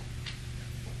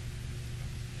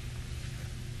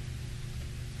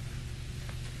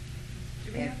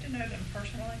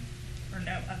 personally, or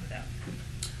no, I don't.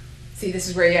 See, this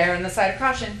is where you are on the side of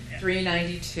caution. Yeah.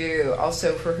 392,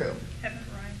 also for whom? Kevin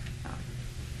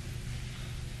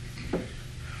Ryan.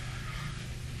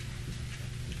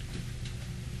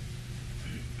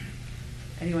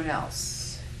 Anyone else?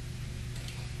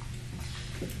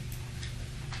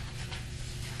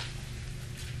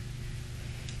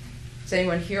 Does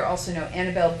anyone here also know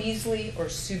Annabelle Beasley or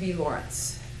Subi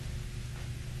Lawrence?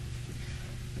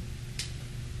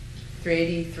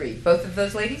 383. Both of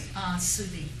those ladies?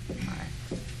 Sudi. All right.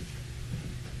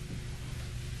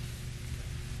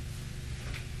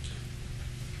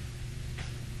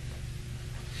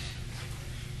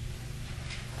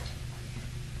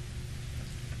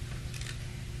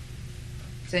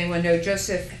 Does anyone know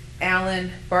Joseph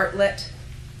Allen Bartlett?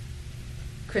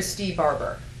 Christy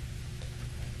Barber?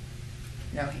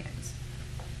 No hands.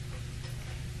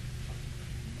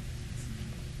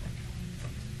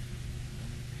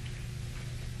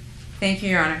 Thank you,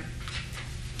 Your Honor.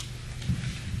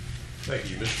 Thank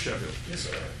you, Mr. Sheffield. Yes,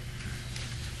 sir.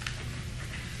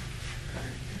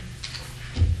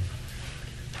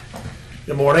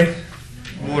 Good morning.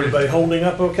 Everybody holding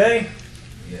up okay?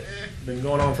 Been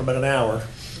going on for about an hour.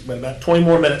 But about 20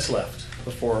 more minutes left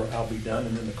before I'll be done,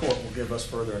 and then the court will give us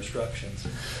further instructions.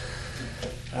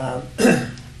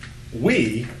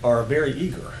 We are very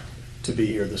eager to be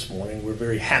here this morning. We're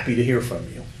very happy to hear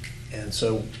from you. And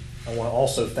so I want to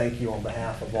also thank you on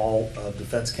behalf of all of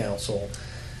defense counsel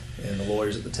and the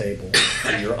lawyers at the table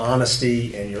for your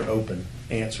honesty and your open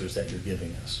answers that you're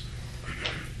giving us.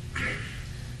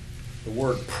 The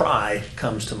word pry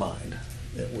comes to mind,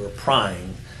 that we're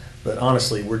prying, but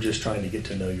honestly, we're just trying to get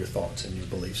to know your thoughts and your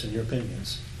beliefs and your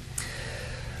opinions.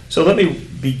 So let me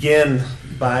begin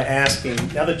by asking,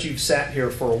 now that you've sat here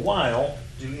for a while,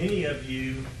 do any of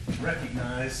you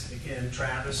recognize, again,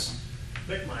 Travis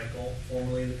McMichael,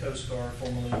 formerly in the Coast Guard,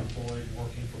 formerly employed,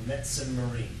 working for Metson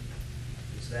Marine?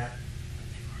 Does that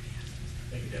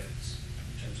make a difference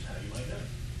in terms of how you might know?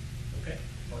 Okay,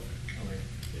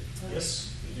 perfect.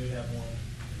 Yes, we do have one.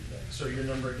 So your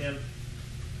number again?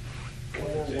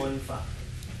 415. All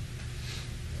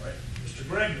right, Mr.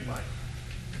 Greg McMichael.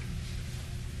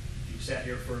 You've sat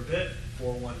here for a bit,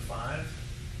 415.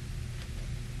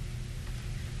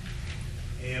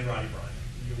 And Roddy Bryan.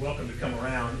 You're welcome to come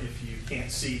around if you can't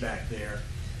see back there.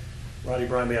 Roddy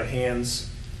Bryan, we have hands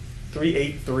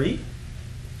 383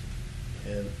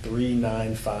 and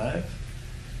 395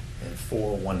 and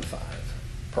 415.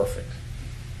 Perfect.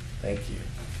 Thank you.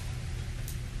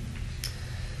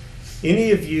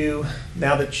 Any of you,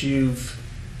 now that you've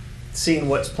seen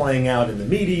what's playing out in the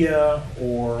media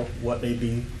or what may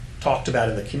be talked about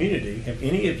in the community, have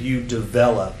any of you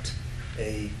developed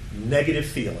a negative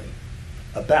feeling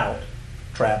about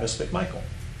Travis McMichael?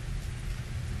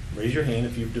 Raise your hand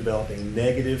if you've developed a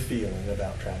negative feeling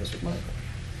about Travis McMichael.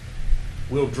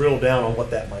 We'll drill down on what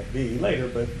that might be later,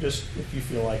 but just if you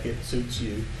feel like it suits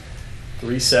you.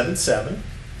 377.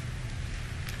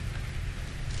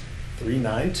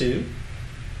 392,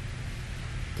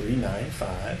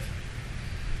 395,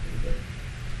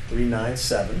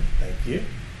 397, thank you.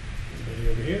 Anybody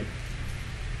over here?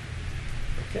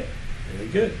 Okay, very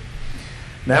good.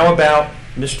 Now about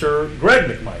Mr. Greg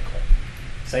McMichael.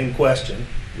 Same question,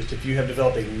 just if you have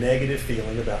developed a negative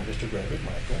feeling about Mr. Greg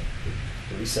McMichael.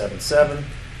 377,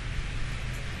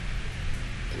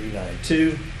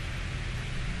 392,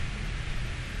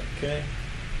 okay,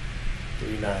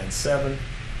 397.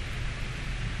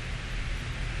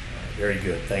 Very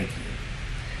good, thank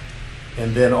you.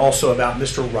 And then also about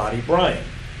Mr. Roddy Bryan.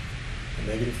 A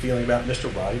negative feeling about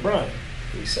Mr. Roddy Bryan.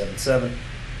 377,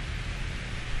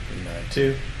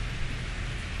 392,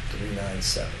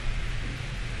 397.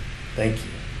 Thank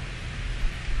you.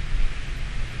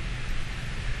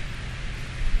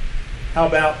 How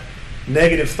about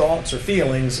negative thoughts or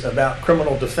feelings about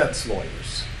criminal defense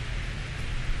lawyers?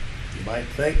 You might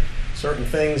think certain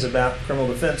things about criminal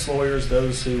defense lawyers,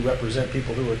 those who represent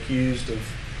people who are accused of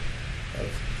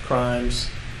crimes.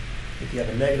 If you have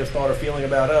a negative thought or feeling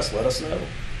about us, let us know.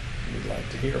 We'd like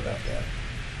to hear about that.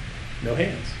 No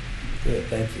hands. Good,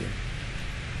 thank you.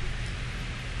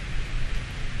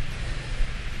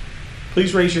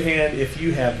 Please raise your hand if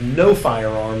you have no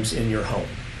firearms in your home.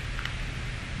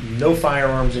 No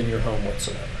firearms in your home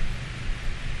whatsoever.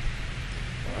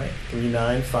 All right,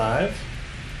 395,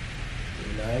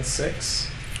 396,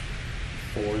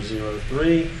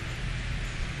 403,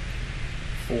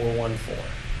 414.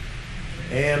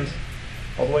 And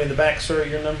all the way in the back, sir,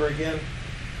 your number again?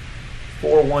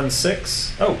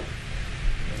 416. Oh, and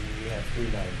you have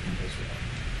 390 as well.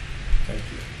 Thank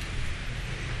you.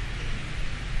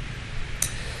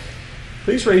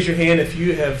 Please raise your hand if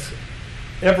you have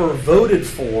ever voted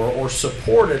for or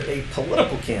supported a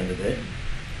political candidate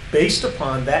based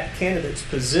upon that candidate's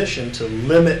position to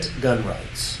limit gun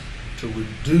rights, to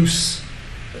reduce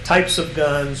the types of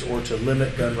guns, or to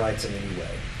limit gun rights in any way.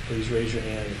 Please raise your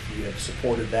hand if you have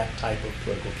supported that type of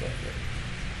political candidate.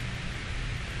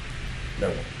 No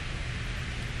one.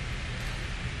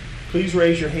 Please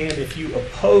raise your hand if you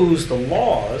oppose the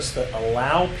laws that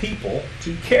allow people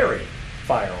to carry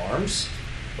firearms,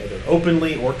 whether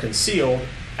openly or concealed,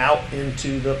 out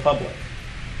into the public.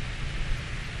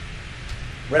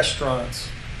 Restaurants,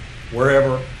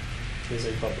 wherever is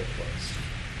a public place.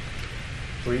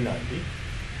 390.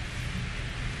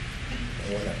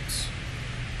 No one else.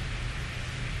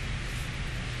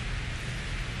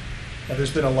 Now,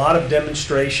 there's been a lot of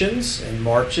demonstrations and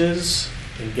marches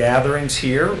and gatherings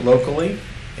here locally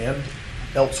and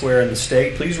elsewhere in the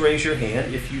state. Please raise your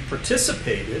hand if you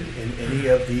participated in any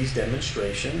of these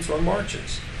demonstrations or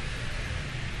marches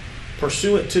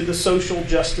pursuant to the social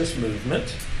justice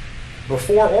movement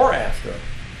before or after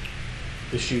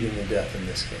the shooting and death in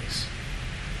this case.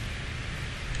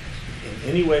 In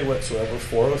any way whatsoever.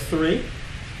 403,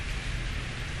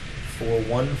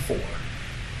 414.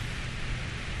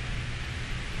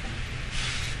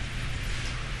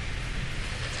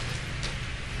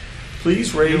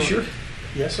 Please raise your...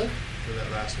 Yes, sir? For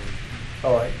that last one.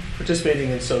 All right.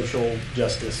 Participating in social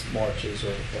justice marches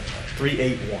or whatnot.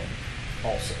 381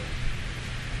 also.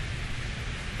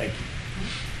 Thank you.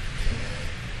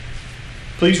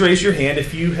 Please raise your hand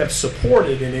if you have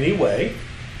supported in any way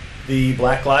the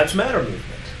Black Lives Matter movement.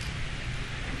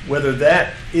 Whether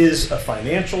that is a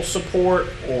financial support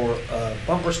or a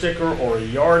bumper sticker or a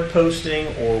yard posting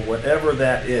or whatever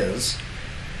that is,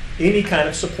 any kind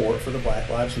of support for the Black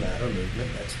Lives Matter movement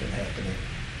that's been happening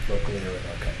locally or in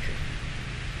our country.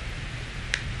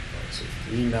 All right, so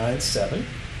 397,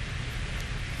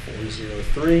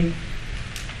 403,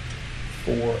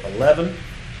 411,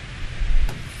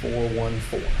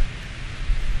 414.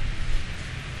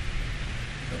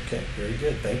 Okay, very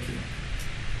good. Thank you.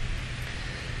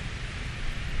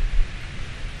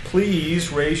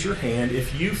 Please raise your hand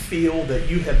if you feel that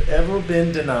you have ever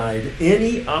been denied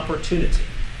any opportunity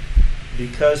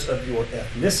because of your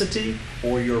ethnicity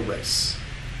or your race.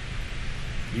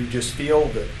 You just feel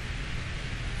that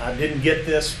I didn't get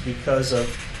this because of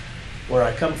where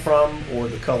I come from or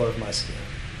the color of my skin.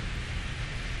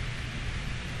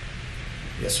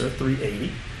 Yes, sir,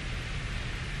 380.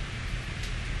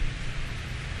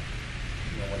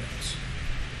 No one else.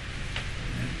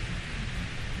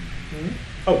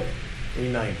 Oh,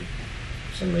 390.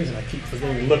 For some reason, I keep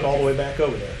forgetting to look all the way back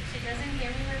over there. She doesn't hear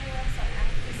me very well, so I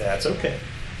have to That's speak okay. up.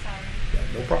 Sorry.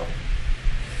 Yeah, no problem.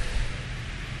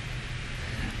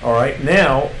 All right,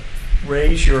 now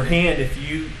raise your hand if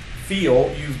you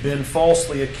feel you've been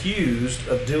falsely accused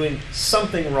of doing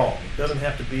something wrong. It doesn't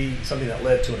have to be something that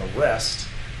led to an arrest,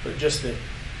 but just that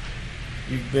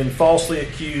you've been falsely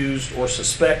accused or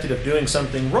suspected of doing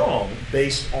something wrong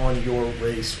based on your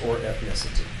race or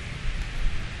ethnicity.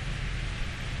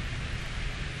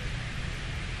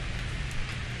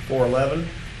 $411.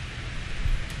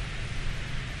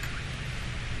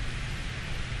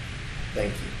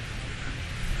 Thank you.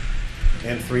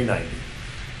 And 390.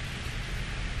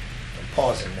 I'm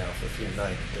pausing now for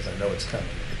 390 because I know it's coming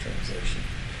with the translation.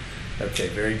 Okay,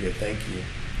 very good. Thank you.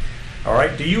 All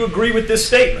right, do you agree with this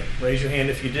statement? Raise your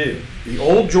hand if you do. The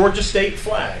old Georgia state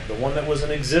flag, the one that was in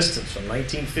existence from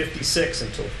 1956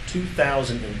 until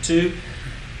 2002,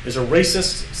 is a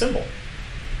racist symbol.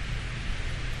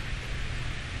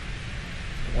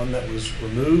 The one that was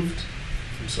removed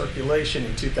from circulation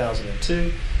in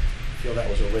 2002, I feel that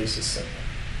was a racist symbol.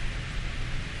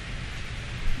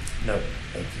 No,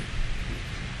 thank you.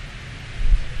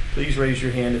 Please raise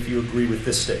your hand if you agree with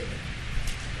this statement.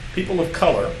 People of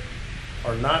color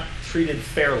are not treated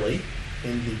fairly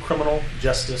in the criminal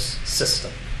justice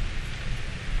system.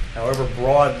 However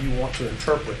broad you want to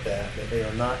interpret that they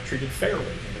are not treated fairly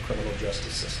in the criminal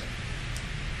justice system.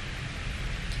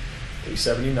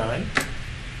 379,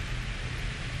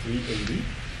 380,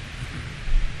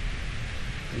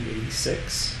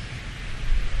 386,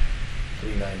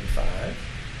 395,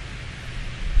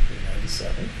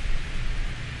 397.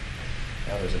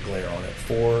 Now there's a glare on it.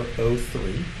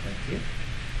 403, thank you.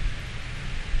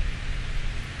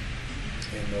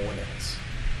 And no one else.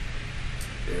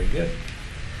 Very good.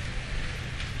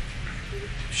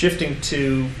 Shifting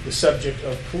to the subject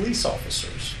of police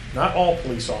officers. Not all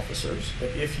police officers, but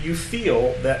if you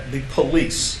feel that the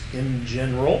police in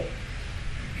general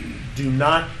do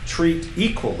not treat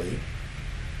equally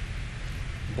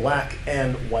black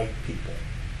and white people.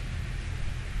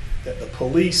 that the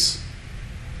police,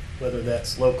 whether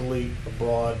that's locally,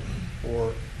 abroad,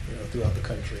 or throughout the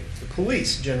country, the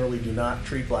police generally do not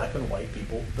treat black and white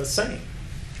people the same.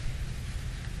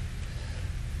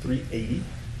 380,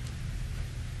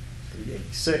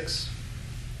 386,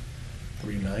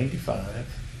 395,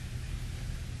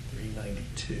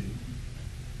 392,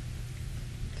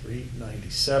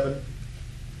 397,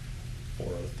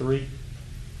 403,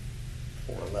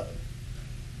 411.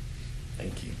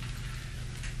 Thank you.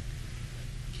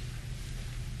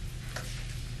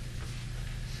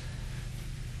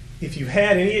 If you've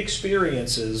had any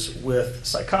experiences with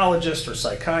psychologists or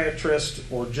psychiatrists,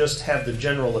 or just have the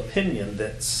general opinion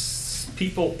that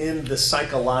people in the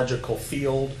psychological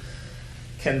field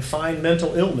can find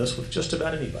mental illness with just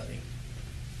about anybody,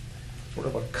 sort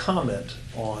of a comment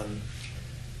on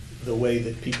the way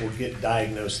that people get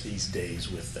diagnosed these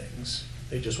days with things.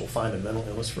 They just will find a mental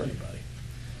illness for anybody.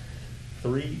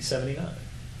 379,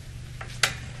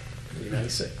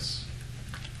 396.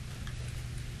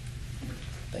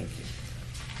 Thank you.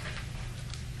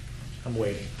 I'm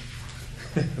waiting.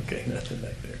 Okay, nothing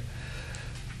back there.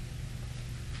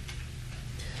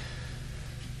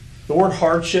 The word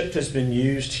hardship has been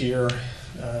used here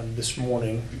this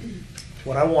morning.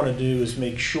 What I want to do is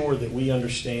make sure that we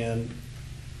understand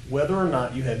whether or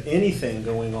not you have anything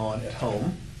going on at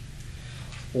home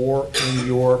or in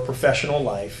your professional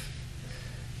life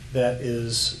that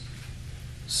is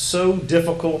so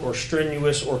difficult or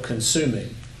strenuous or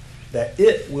consuming that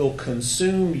it will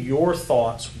consume your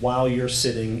thoughts while you're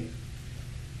sitting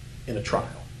in a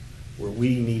trial, where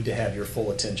we need to have your full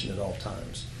attention at all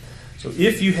times. So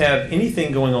if you have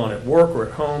anything going on at work or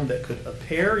at home that could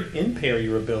impair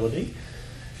your ability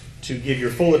to give your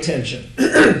full attention,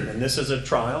 and this is a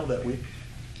trial that we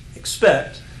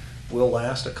expect will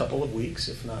last a couple of weeks,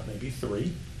 if not maybe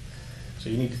 3. So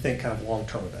you need to think kind of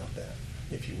long-term about that,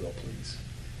 if you will, please.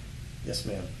 Yes,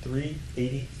 ma'am.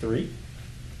 383.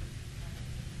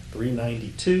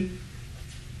 392.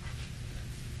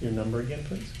 Your number again,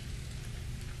 please.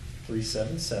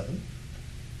 377.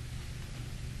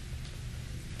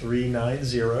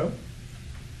 390.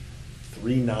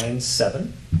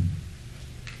 397.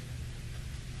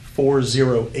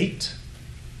 408.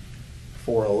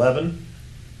 411.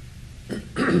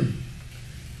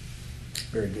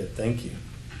 Very good, thank you.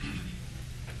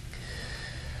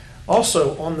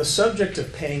 Also, on the subject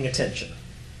of paying attention,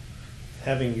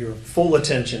 having your full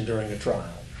attention during a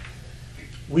trial,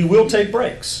 we will take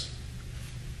breaks.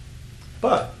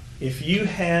 But if you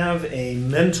have a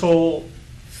mental,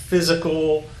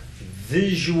 physical,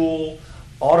 visual,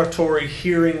 auditory,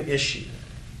 hearing issue,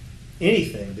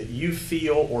 anything that you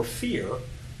feel or fear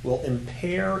will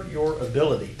impair your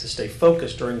ability to stay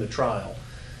focused during the trial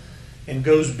and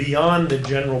goes beyond the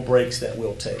general breaks that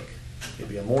we'll take. It'll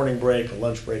be a morning break, a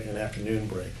lunch break, and an afternoon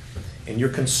break. And you're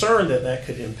concerned that that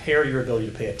could impair your ability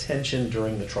to pay attention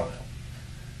during the trial,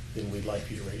 then we'd like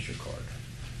you to raise your card.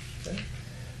 Okay?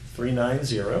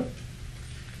 390,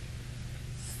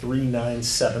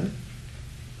 397,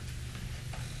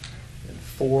 and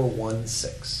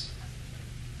 416.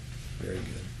 Very good.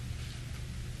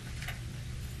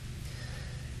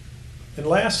 And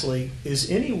lastly,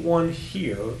 is anyone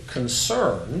here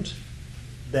concerned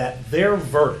that their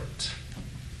verdict,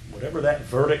 whatever that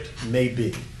verdict may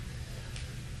be,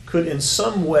 could in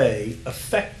some way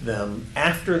affect them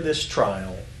after this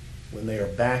trial when they are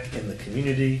back in the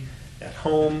community, at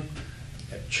home,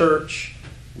 at church,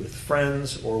 with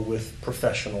friends, or with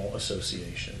professional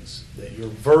associations? That your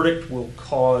verdict will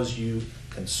cause you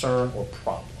concern or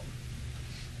problem?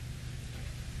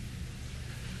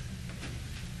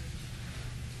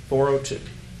 $402.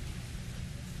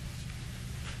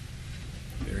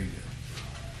 Very good.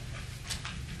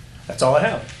 That's all I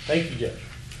have. Thank you, Judge.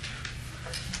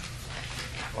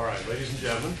 All right, ladies and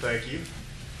gentlemen, thank you.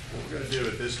 What we're going to do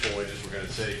at this point is we're going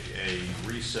to take a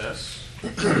recess.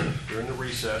 During the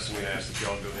recess, I'm going to ask that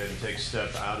y'all go ahead and take a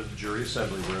step out of the jury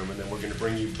assembly room, and then we're going to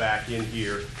bring you back in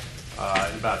here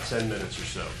in about 10 minutes or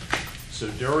so. So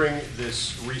during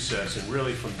this recess, and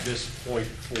really from this point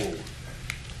forward,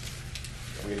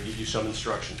 I'm going to give you some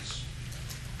instructions.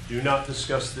 Do not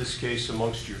discuss this case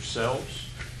amongst yourselves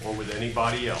or with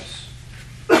anybody else.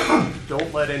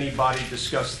 Don't let anybody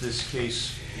discuss this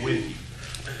case with you.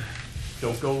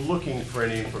 Don't go looking for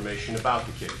any information about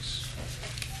the case.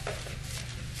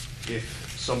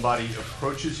 If somebody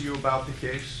approaches you about the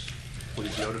case,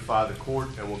 please notify the court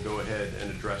and we'll go ahead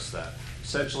and address that.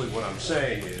 Essentially what I'm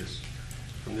saying is,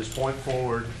 from this point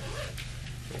forward,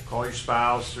 don't call your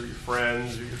spouse or your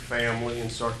friends or your family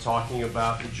and start talking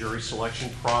about the jury selection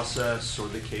process or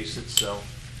the case itself.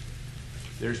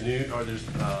 There's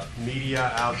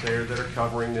media out there that are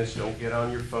covering this. Don't get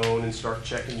on your phone and start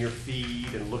checking your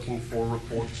feed and looking for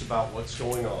reports about what's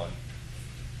going on.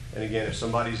 And again, if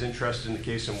somebody's interested in the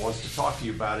case and wants to talk to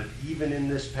you about it, even in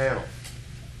this panel,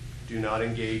 do not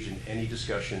engage in any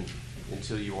discussion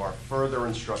until you are further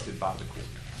instructed by the court.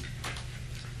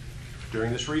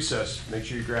 During this recess, make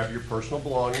sure you grab your personal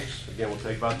belongings. Again, we'll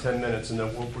take about 10 minutes, and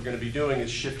then what we're going to be doing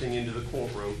is shifting into the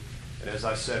courtroom. And as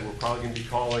I said, we're probably going to be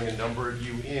calling a number of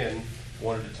you in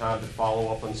one at a time to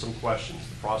follow up on some questions.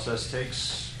 The process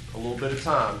takes a little bit of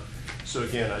time. So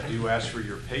again, I do ask for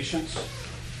your patience,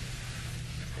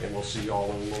 and we'll see you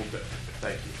all in a little bit.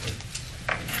 Thank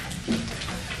you.